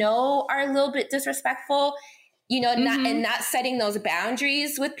that you know are a little bit disrespectful, you know, not setting those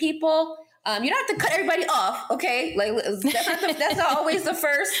boundaries with people. You don't have to cut everybody off, okay? Like that's not always the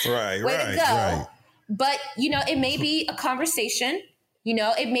first way to go. Right. But, you know, it may be a conversation. You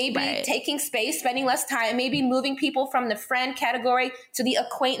know, it may be taking space, spending less time, maybe moving people from the friend category to the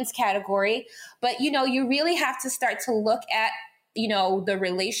acquaintance category. But, you know, you really have to start to look at, you know, the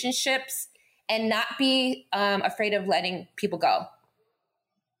relationships and not be afraid of letting people go.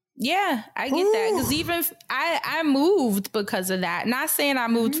 Yeah, I get that. Because even I moved because of that. Not saying I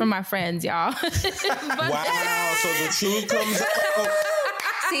moved from my friends, y'all. Wow, so the truth comes out.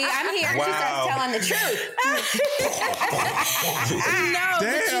 See, I'm here. She starts telling the truth. No,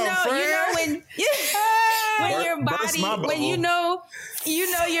 but you know when your body, when you know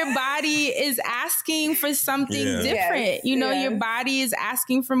your body is asking for something different. Yes, you know, your body is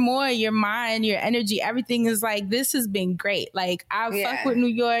asking for more. Your mind, your energy, everything is like, this has been great. Like, I fuck with New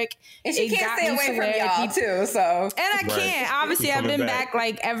York. And she can't stay away from y'all too, so. And I can't. Obviously, I've been back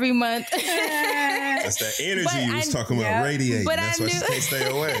like every month. That's that energy you was talking about radiating. But that's why she can't stay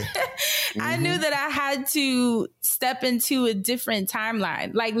away. I knew that I had to step into a different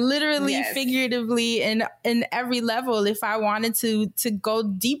timeline, like literally, figuratively, and in every level, if I wanted to go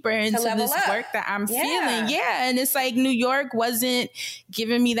deeper into this work that I'm feeling. Yeah. And it's like New York wasn't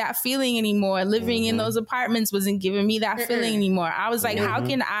giving me that feeling anymore. Living in those apartments wasn't giving me that feeling anymore. I was like, how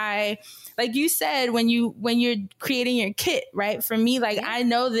can I, like you said, when you're creating your kit, right? For me, like, I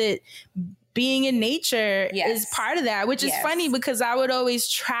know that being in nature is part of that, which is funny because I would always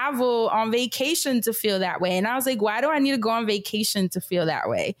travel on vacation to feel that way. And I was like, why do I need to go on vacation to feel that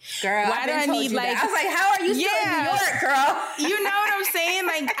way? Girl, why do I need like, I was like, how are you still in New York, girl? You know what I'm saying?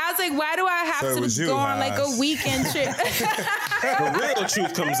 Like, I was like, why do I have to go on like a weekend trip? The real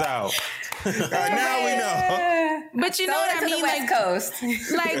truth comes out. Now we know. But you know what I mean? West Coast.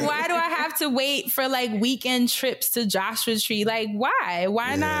 Like, why do I have to wait for like weekend trips to Joshua Tree? Like, why?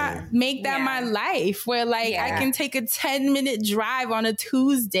 Why not make that my life where like I can take a 10-minute drive on a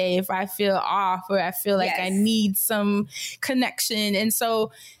Tuesday if I feel off or I feel like I need some connection. And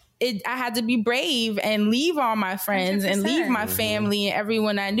so I had to be brave and leave all my friends 100%. And leave my family and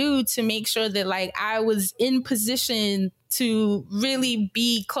everyone I knew to make sure that like I was in position to really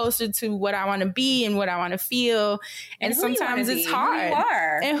be closer to what I want to be and what I want to feel. And sometimes it's hard.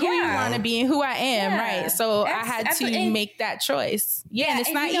 And who you want to be and who I am, right? So I had to make that choice. Yeah, and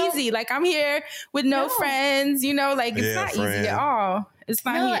it's not easy. Like, I'm here with no friends, you know, like it's not easy at all. It's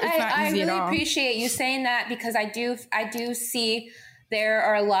not, easy at all. I really appreciate you saying that, because I do see there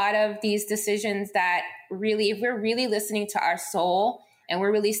are a lot of these decisions that really, if we're really listening to our soul and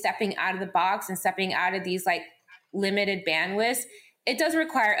we're really stepping out of the box and stepping out of these like limited bandwidths, it does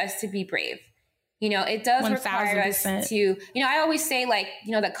require us to be brave. You know, it does 1,000%. Require us to, you know, I always say like,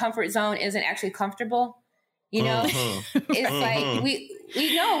 you know, the comfort zone isn't actually comfortable. You know, it's like we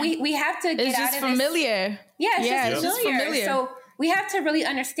know we have to get out of familiar. It's just familiar. So we have to really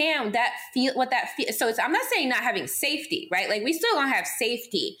understand that So I'm not saying not having safety, right? Like, we still gonna have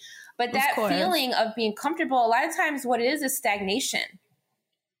safety, but that feeling of being comfortable, a lot of times what it is stagnation.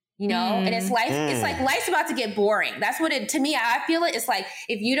 You know, and it's life. It's like life's about to get boring. That's what to me, I feel it. It's like,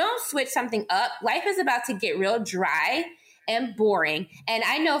 if you don't switch something up, life is about to get real dry and boring. And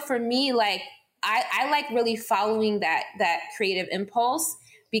I know for me, like, I like really following that creative impulse,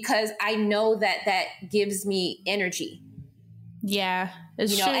 because I know that gives me energy. Yeah,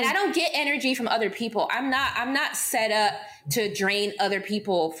 it's true. And I don't get energy from other people. I'm not set up to drain other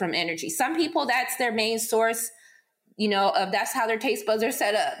people from energy. Some people, that's their main source. You know, that's how their taste buds are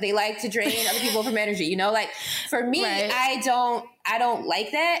set up. They like to drain other people from energy, you know, like for me, I don't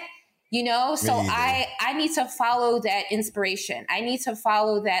like that, you know, so I need to follow that inspiration. I need to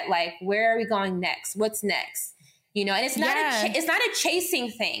follow that, like, where are we going next? What's next? You know, and it's not a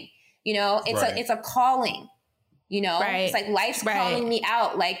chasing thing, you know, it's a calling, You know, it's like life's calling me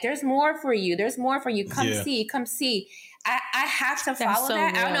out. Like, there's more for you. There's more for you. Come see. I have to follow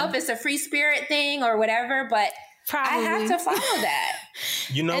that. Real. I don't know if it's a free spirit thing or whatever, but probably. I have to follow that.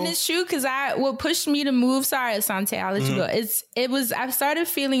 You know, and it's true because what pushed me to move. Sorry, Asante, I'll let you go. I started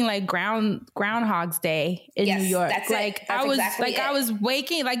feeling like Groundhog's Day in New York. That's like I was exactly I was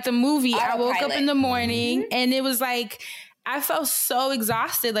waking like the movie. I woke up in the morning and it was like I felt so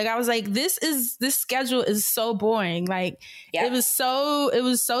exhausted. Like I was like, this schedule is so boring. Like it was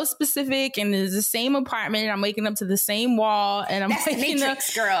so specific and it's the same apartment and I'm waking up to the same wall and I'm waking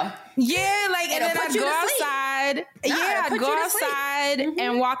Matrix, girl. Yeah, like and then I'd go outside. I'd go outside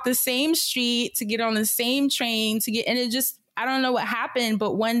and walk the same street to get on the same train and it just I don't know what happened,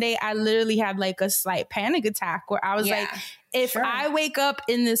 but one day I literally had like a slight panic attack where I was like, if I wake up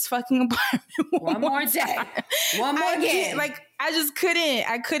in this fucking apartment one more day, like I just couldn't.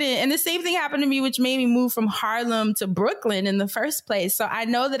 I couldn't. And the same thing happened to me, which made me move from Harlem to Brooklyn in the first place. So I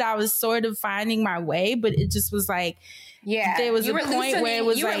know that I was sort of finding my way, but it just was like, there was a point where it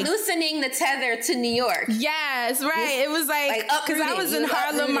was like... You were loosening the tether to New York. Yes, right. It was like... Because I was in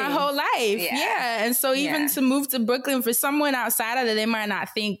Harlem my whole life. Yeah. And so even to move to Brooklyn, for someone outside of it, they might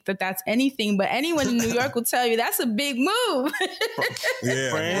not think that that's anything, but anyone in New York will tell you that's a big move.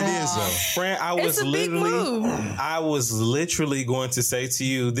 Fran, it is though. Fran, I was literally going to say to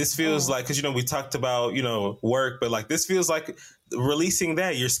you, this feels like... Because, we talked about, work, but like this feels like... releasing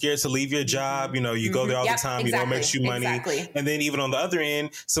that you're scared to leave your job, you go there all the time, it makes you money. And then even on the other end,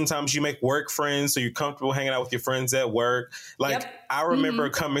 sometimes you make work friends, so you're comfortable hanging out with your friends at work. Like I remember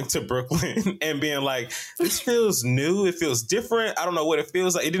coming to Brooklyn and being like, this feels new, it feels different. I don't know what it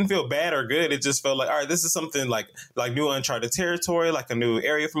feels like. It didn't feel bad or good. It just felt like, all right, this is something like new uncharted territory, like a new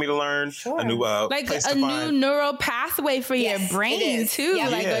area for me to learn, a new like a new neural pathway for your brain too,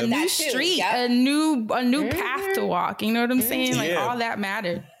 like a new street, a new path to walk. You know what I'm saying? Like all that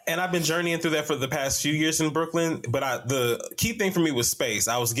mattered. And I've been journeying through that for the past few years in Brooklyn. But the key thing for me was space.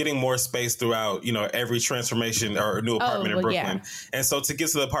 I was getting more space throughout, every transformation or new apartment in Brooklyn. Yeah. And so to get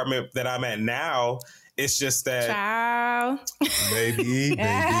to the apartment that I'm at now, it's just that. Ciao. Baby.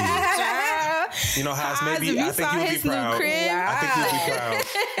 Has maybe I think you'll be proud. I think you'll be proud.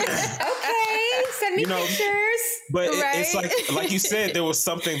 Okay, send me pictures. But it's like you said, there was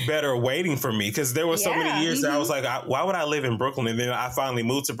something better waiting for me because there were so many years that I was like, why would I live in Brooklyn? And then I finally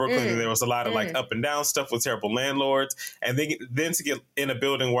moved to Brooklyn and there was a lot of like up and down stuff with terrible landlords. And then to get in a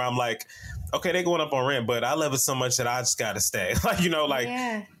building where I'm like, okay, they're going up on rent, but I love it so much that I just got to stay.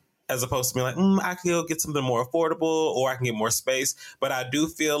 As opposed to being like, I can go get something more affordable or I can get more space. But I do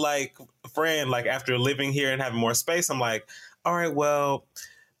feel like, Fran, like after living here and having more space, I'm like, all right, well,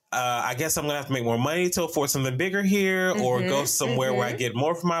 I guess I'm going to have to make more money to afford something bigger here or go somewhere where I get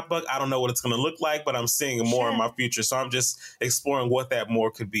more for my buck. I don't know what it's going to look like, but I'm seeing more in my future. So I'm just exploring what that more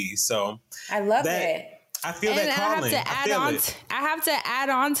could be. So I love it. I feel that calling. I have to add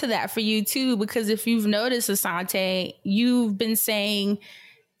on to that for you too, because if you've noticed, Asante, you've been saying,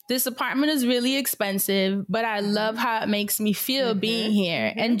 this apartment is really expensive, but I love how it makes me feel being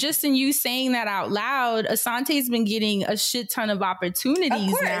here. And just in you saying that out loud, Asante's been getting a shit ton of opportunities of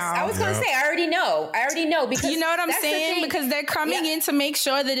course. now. I was going to say, I already know because you know what I'm saying? Because they're coming in to make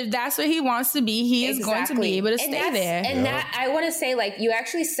sure that if that's where he wants to be, he is going to be able to stay there. And that, I want to say, like, you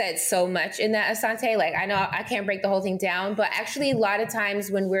actually said so much in that, Asante. Like, I know I can't break the whole thing down, but actually a lot of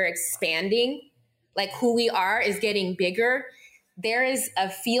times when we're expanding, like who we are is getting bigger, there is a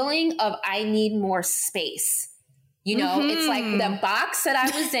feeling of I need more space. It's like the box that I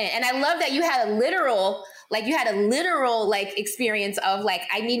was in. And I love that you had a literal experience of like,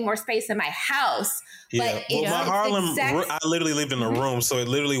 I need more space in my house. Yeah. But my Harlem, I literally lived in a room, so it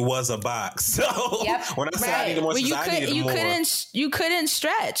literally was a box. So when I said I needed more space, I needed more. You couldn't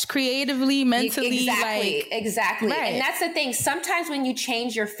stretch creatively, mentally. Exactly. Right. And that's the thing. Sometimes when you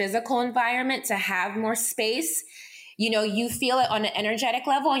change your physical environment to have more space, you feel it on an energetic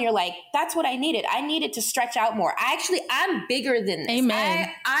level and you're like, that's what I needed. I needed to stretch out more. I'm bigger than this.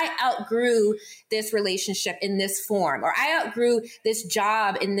 Amen. I outgrew this relationship in this form, or I outgrew this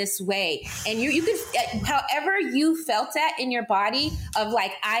job in this way. And you can, however you felt that in your body of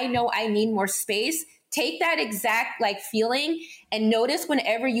like, I know I need more space, take that exact like feeling and notice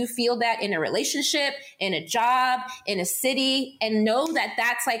whenever you feel that in a relationship, in a job, in a city, and know that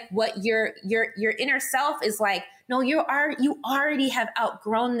that's like what your inner self is like. No, you already have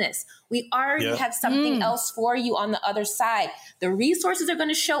outgrown this. We already have something else for you on the other side. The resources are going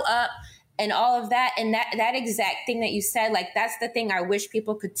to show up and all of that. And that exact thing that you said, like, that's the thing I wish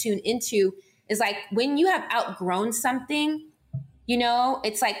people could tune into is like when you have outgrown something, You know,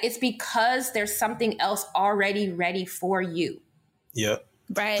 it's like, it's because there's something else already ready for you. Yep.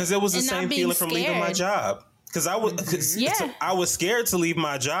 Right. Because it was the same feeling from leaving my job. Because I was scared to leave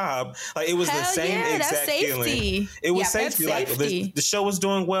my job. Like, it was the same exact feeling. It was safety. Like, the show was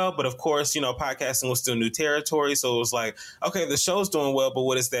doing well, but of course, you know, podcasting was still new territory. So it was like, okay, the show's doing well, but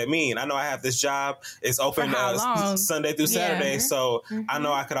what does that mean? I know I have this job. It's open Sunday through Saturday. So I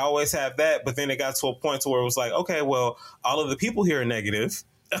know I could always have that. But then it got to a point to where it was like, okay, well, all of the people here are negative.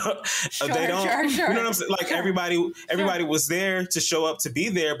 They don't, you know what I'm saying? Like, everybody was there to show up to be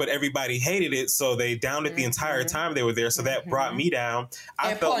there, but everybody hated it, so they downed it the entire time they were there. So that brought me down.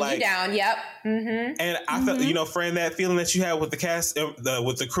 I felt like you down. Yep. And I felt, you know, Fran, that feeling that you had with the cast,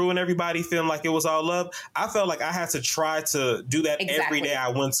 with the crew and everybody feeling like it was all love. I felt like I had to try to do that every day I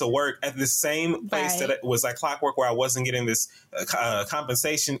went to work at the same place that it was like clockwork, where I wasn't getting this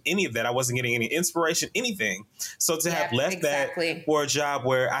compensation, any of that. I wasn't getting any inspiration, anything. So to have left that for a job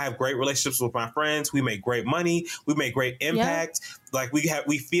where I have great relationships with my friends, we make great money, we make great impact. Like,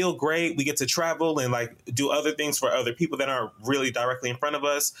 we feel great. We get to travel and like do other things for other people that aren't really directly in front of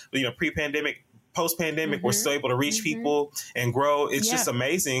us. But, you know, pre-pandemic, post-pandemic, we're still able to reach people and grow. It's just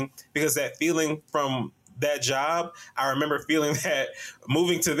amazing, because that feeling from that job, I remember feeling that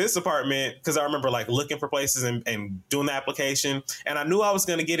moving to this apartment, because I remember like looking for places and doing the application, and I knew I was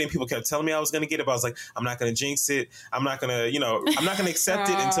going to get it, and people kept telling me I was going to get it, but I was like, I'm not going to jinx it. I'm not going to, you know, I'm not going to accept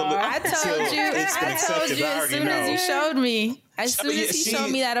it until it's been accepted. As soon as you showed me, as soon as he showed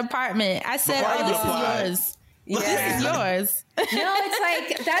me that apartment, I said, oh, this is yours. This is yours. No,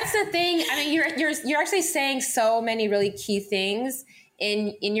 it's like, that's the thing. I mean, you're actually saying so many really key things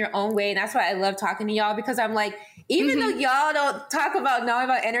in your own way. And that's why I love talking to y'all, because I'm like, even though y'all don't talk about knowing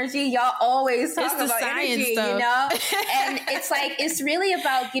about energy, y'all always talk about energy, though. You know? And it's like, it's really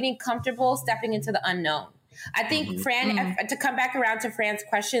about getting comfortable stepping into the unknown. I think Fran, to come back around to Fran's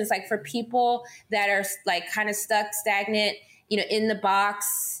questions, like for people that are like kind of stuck, stagnant, you know, in the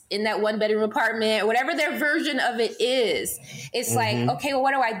box, in that one bedroom apartment, or whatever their version of it is, it's like, okay, well,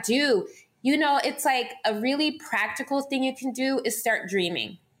 what do I do? You know, it's like a really practical thing you can do is start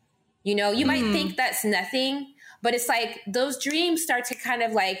dreaming. You know, you might think that's nothing, but it's like those dreams start to kind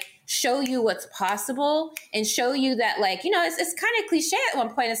of like show you what's possible and show you that, like, you know, it's kind of cliche at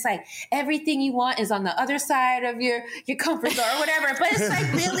one point. It's like everything you want is on the other side of your comfort zone or whatever. But it's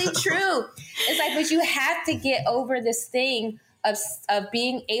like really true. It's like, but you have to get over this thing of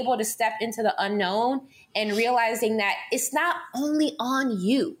being able to step into the unknown and realizing that it's not only on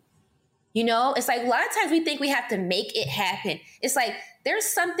you. You know, it's like a lot of times we think we have to make it happen. It's like there's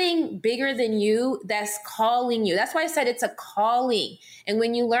something bigger than you that's calling you. That's why I said it's a calling. And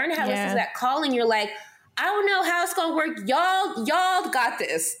when you learn how to listen to that calling, you're like, I don't know how it's going to work. Y'all got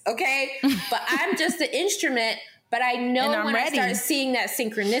this. Okay. But I'm just the instrument. But I know when I start seeing that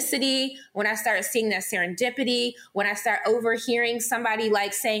synchronicity, when I start seeing that serendipity, when I start overhearing somebody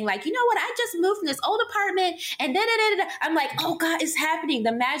like saying like, you know what, I just moved from this old apartment and da-da-da-da-da. I'm like, oh God, it's happening.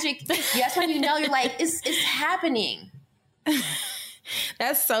 The magic. That's when you know, you're like, it's happening.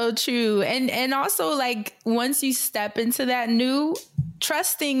 That's so true. And also like once you step into that new,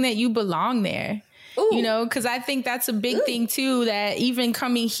 trusting that you belong there. Ooh. You know, because I think that's a big thing too, that even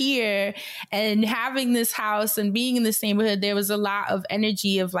coming here and having this house and being in this neighborhood, there was a lot of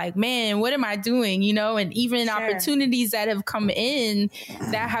energy of like, man, what am I doing? You know, and even opportunities that have come in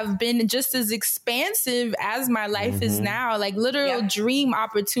that have been just as expansive as my life is now, like literal dream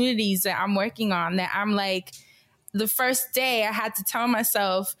opportunities that I'm working on, that I'm like, the first day I had to tell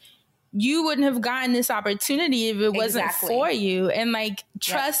myself, you wouldn't have gotten this opportunity if it wasn't for you. And like,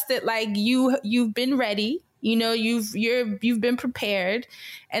 trust that like you've been ready, you know, you've been prepared.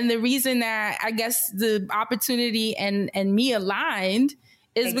 And the reason that I guess the opportunity and me aligned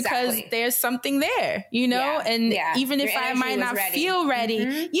is because there's something there, you know, and even if I might not feel ready,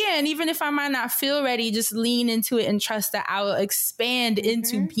 and even if I might not feel ready, just lean into it and trust that I will expand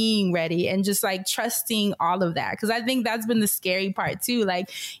into being ready and just like trusting all of that. Cause I think that's been the scary part too. Like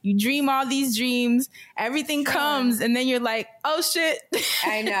you dream all these dreams, everything comes and then you're like, oh shit.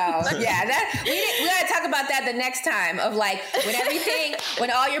 I know. Yeah. We gotta talk about that the next time of like when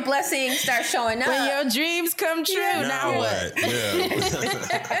all your blessings start showing up. When your dreams come true, now what? Yeah.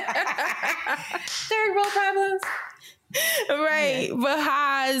 Third world problems. Right. But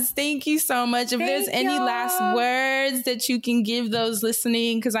Haz, thank you so much. If there's any last words that you can give those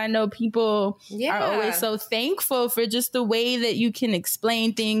listening, because I know people are always so thankful for just the way that you can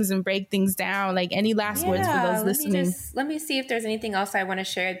explain things and break things down. Like any last words for those listening? Let me see if there's anything else I want to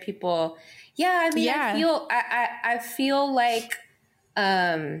share with people. Yeah, I mean, I feel like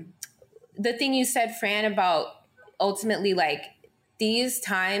the thing you said, Fran, about ultimately like these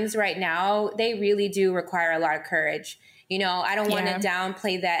times right now, they really do require a lot of courage. You know, I don't want to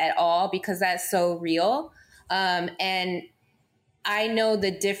downplay that at all because that's so real. And I know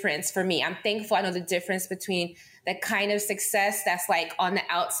the difference for me. I'm thankful I know the difference between the kind of success that's like on the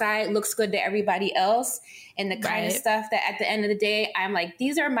outside, looks good to everybody else, and the kind of stuff that at the end of the day, I'm like,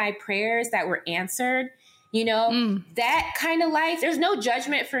 these are my prayers that were answered. You know, that kind of life, there's no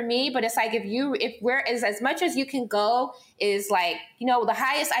judgment for me, but it's like, as much as you can go is like, you know, the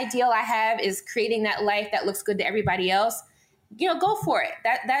highest ideal I have is creating that life that looks good to everybody else, you know, go for it.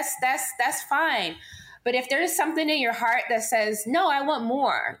 That's fine. But if there's something in your heart that says, no, I want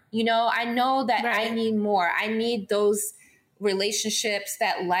more, you know, I know that I need more. I need those relationships,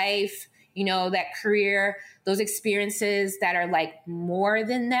 that life, you know, that career, those experiences that are like more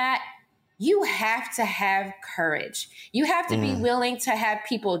than that. You have to have courage. You have to be willing to have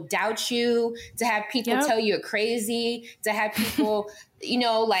people doubt you, to have people tell you you're crazy, to have people, you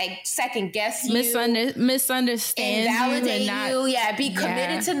know, like second guess you. Misunderstand invalidate you. Yeah, be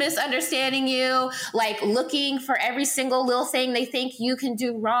committed to misunderstanding you, like looking for every single little thing they think you can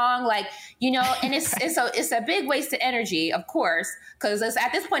do wrong. Like, you know, and it's a big waste of energy, of course, because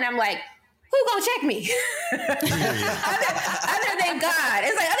at this point I'm like, who gonna check me? other than God.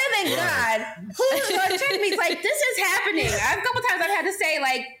 It's like, other than God, who's gonna check me? It's like, this is happening. A couple times I've had to say,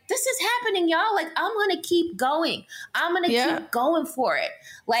 like, this is happening, y'all. Like, I'm gonna keep going. I'm gonna keep going for it.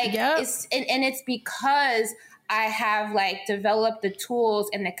 Like, it's because I have like developed the tools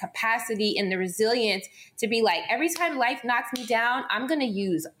and the capacity and the resilience to be like, every time life knocks me down, I'm gonna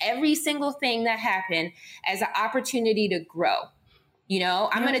use every single thing that happened as an opportunity to grow. You know,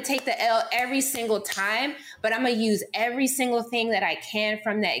 I'm going to take the L every single time, but I'm going to use every single thing that I can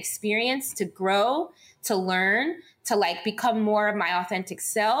from that experience to grow, to learn, to like become more of my authentic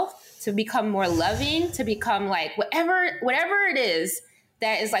self, to become more loving, to become like whatever it is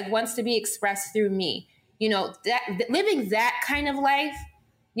that is like wants to be expressed through me. You know, that living that kind of life,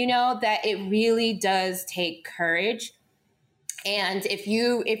 you know, that it really does take courage. And if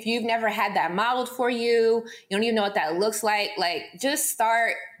you've never had that modeled for you, you don't even know what that looks like just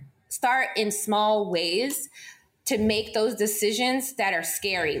start in small ways to make those decisions that are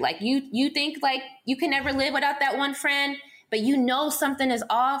scary. Like you think like you can never live without that one friend, but you know something is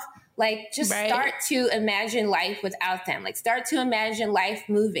off. Like just start to imagine life without them. Like start to imagine life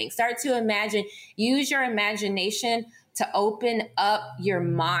moving. Start to use your imagination to open up your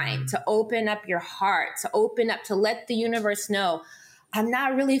mind, to open up your heart, to let the universe know, I'm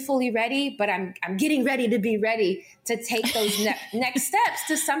not really fully ready, but I'm getting ready to be ready to take those next steps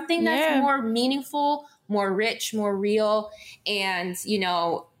to something that's more meaningful, more rich, more real. And, you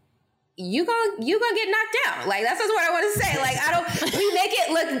know, you gonna get knocked down. Like that's just what I want to say. Like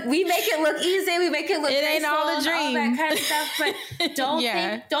we make it look easy. We make it look it ain't all a dream, all that kind of stuff. But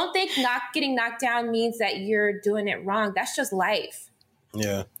don't think getting knocked down means that you're doing it wrong. That's just life.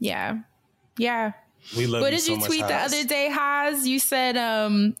 Yeah. We love what you so much. What did you tweet the other day, Haz? You said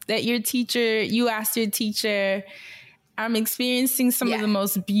that you asked your teacher, I'm experiencing some of the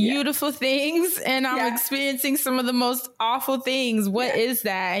most beautiful things and I'm experiencing some of the most awful things. What is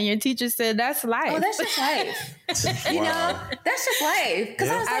that? And your teacher said, that's life. Oh, that's just life. You know, that's just life.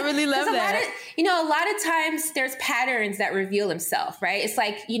 Because I really love that. A lot of times there's patterns that reveal themselves, right? It's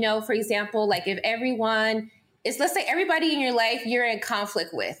like, you know, for example, like if let's say everybody in your life you're in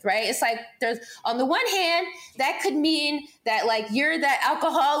conflict with, right? It's like there's, on the one hand, that could mean that like you're that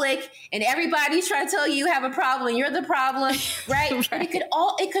alcoholic and everybody's trying to tell you have a problem and you're the problem, right? But it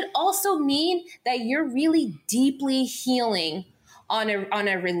could also mean that you're really deeply healing on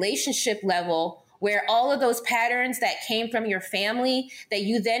a relationship level where all of those patterns that came from your family that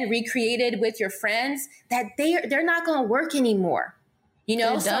you then recreated with your friends, that they're not going to work anymore. You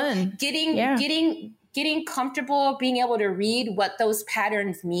know, so getting comfortable, being able to read what those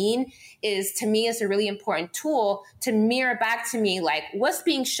patterns mean is a really important tool to mirror back to me, like what's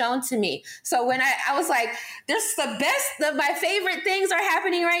being shown to me. So when I was like, this is the best of my favorite things are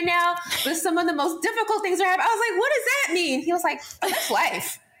happening right now, but some of the most difficult things are happening. I was like, what does that mean? He was like, oh, that's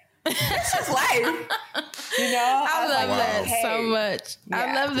life. It's just life. You know? I love that so much. Yeah.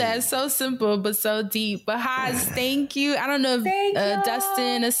 I love that. So simple, but so deep. But Haz, thank you. I don't know if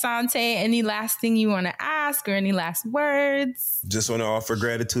Dustin, Asante, any last thing you want to ask or any last words? Just want to offer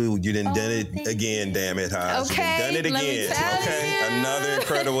gratitude. You done done it again, damn it, Haz. Okay, you done it again. Okay. Another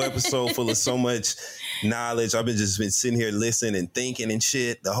incredible episode full of so much knowledge. I've been sitting here listening and thinking and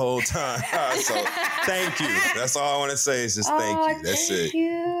shit the whole time. So thank you. That's all I want to say is just thank you. That's it.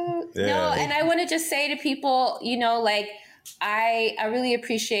 Yeah. No, and I want to just say to people, you know, like I really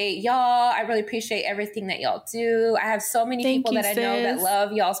appreciate y'all. I really appreciate everything that y'all do. I have so many people that I know that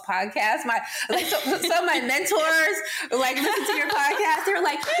love y'all's podcast. Some of my mentors listen to your podcast. They're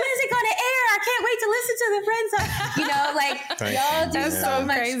like, when is it going to air? I can't wait to listen to the friends. Y'all do so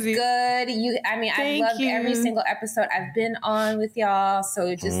much good. I've loved every single episode I've been on with y'all.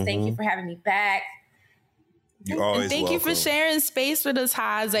 So just thank you for having me back. You're always thank welcome. you for sharing space with us,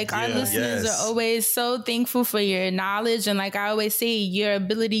 Haz. Our listeners are always so thankful for your knowledge. And like I always say, your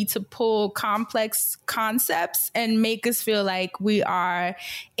ability to pull complex concepts and make us feel like we are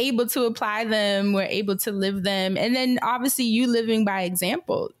able to apply them, we're able to live them. And then obviously you living by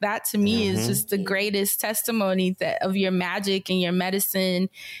example. That to me is just the greatest testimony of your magic and your medicine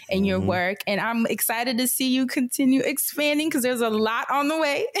and your work. And I'm excited to see you continue expanding because there's a lot on the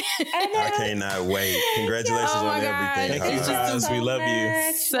way. I cannot wait. Congratulations. Oh my God. Thank you, Haz. We love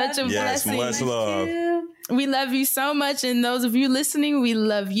you. Such a blessing. Much love. We love you so much. And those of you listening, we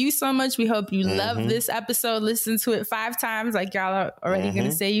love you so much. We hope you love this episode. Listen to it 5 times like y'all are already going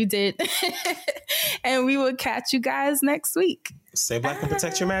to say you did. And we will catch you guys next week. Stay black and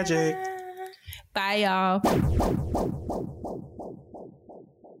protect your magic. Bye, y'all.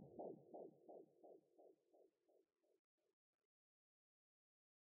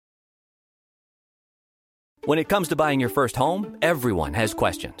 When it comes to buying your first home, everyone has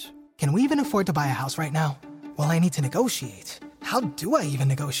questions. Can we even afford to buy a house right now? Well, I need to negotiate. How do I even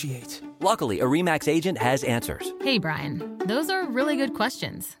negotiate? Luckily, a RE/MAX agent has answers. Hey, Brian, those are really good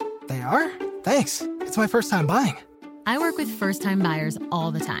questions. They are? Thanks. It's my first time buying. I work with first-time buyers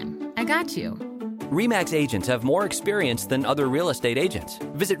all the time. I got you. RE/MAX agents have more experience than other real estate agents.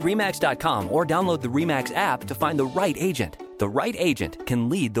 Visit RE/MAX.com or download the RE/MAX app to find the right agent. The right agent can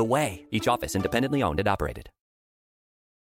lead the way. Each office independently owned and operated.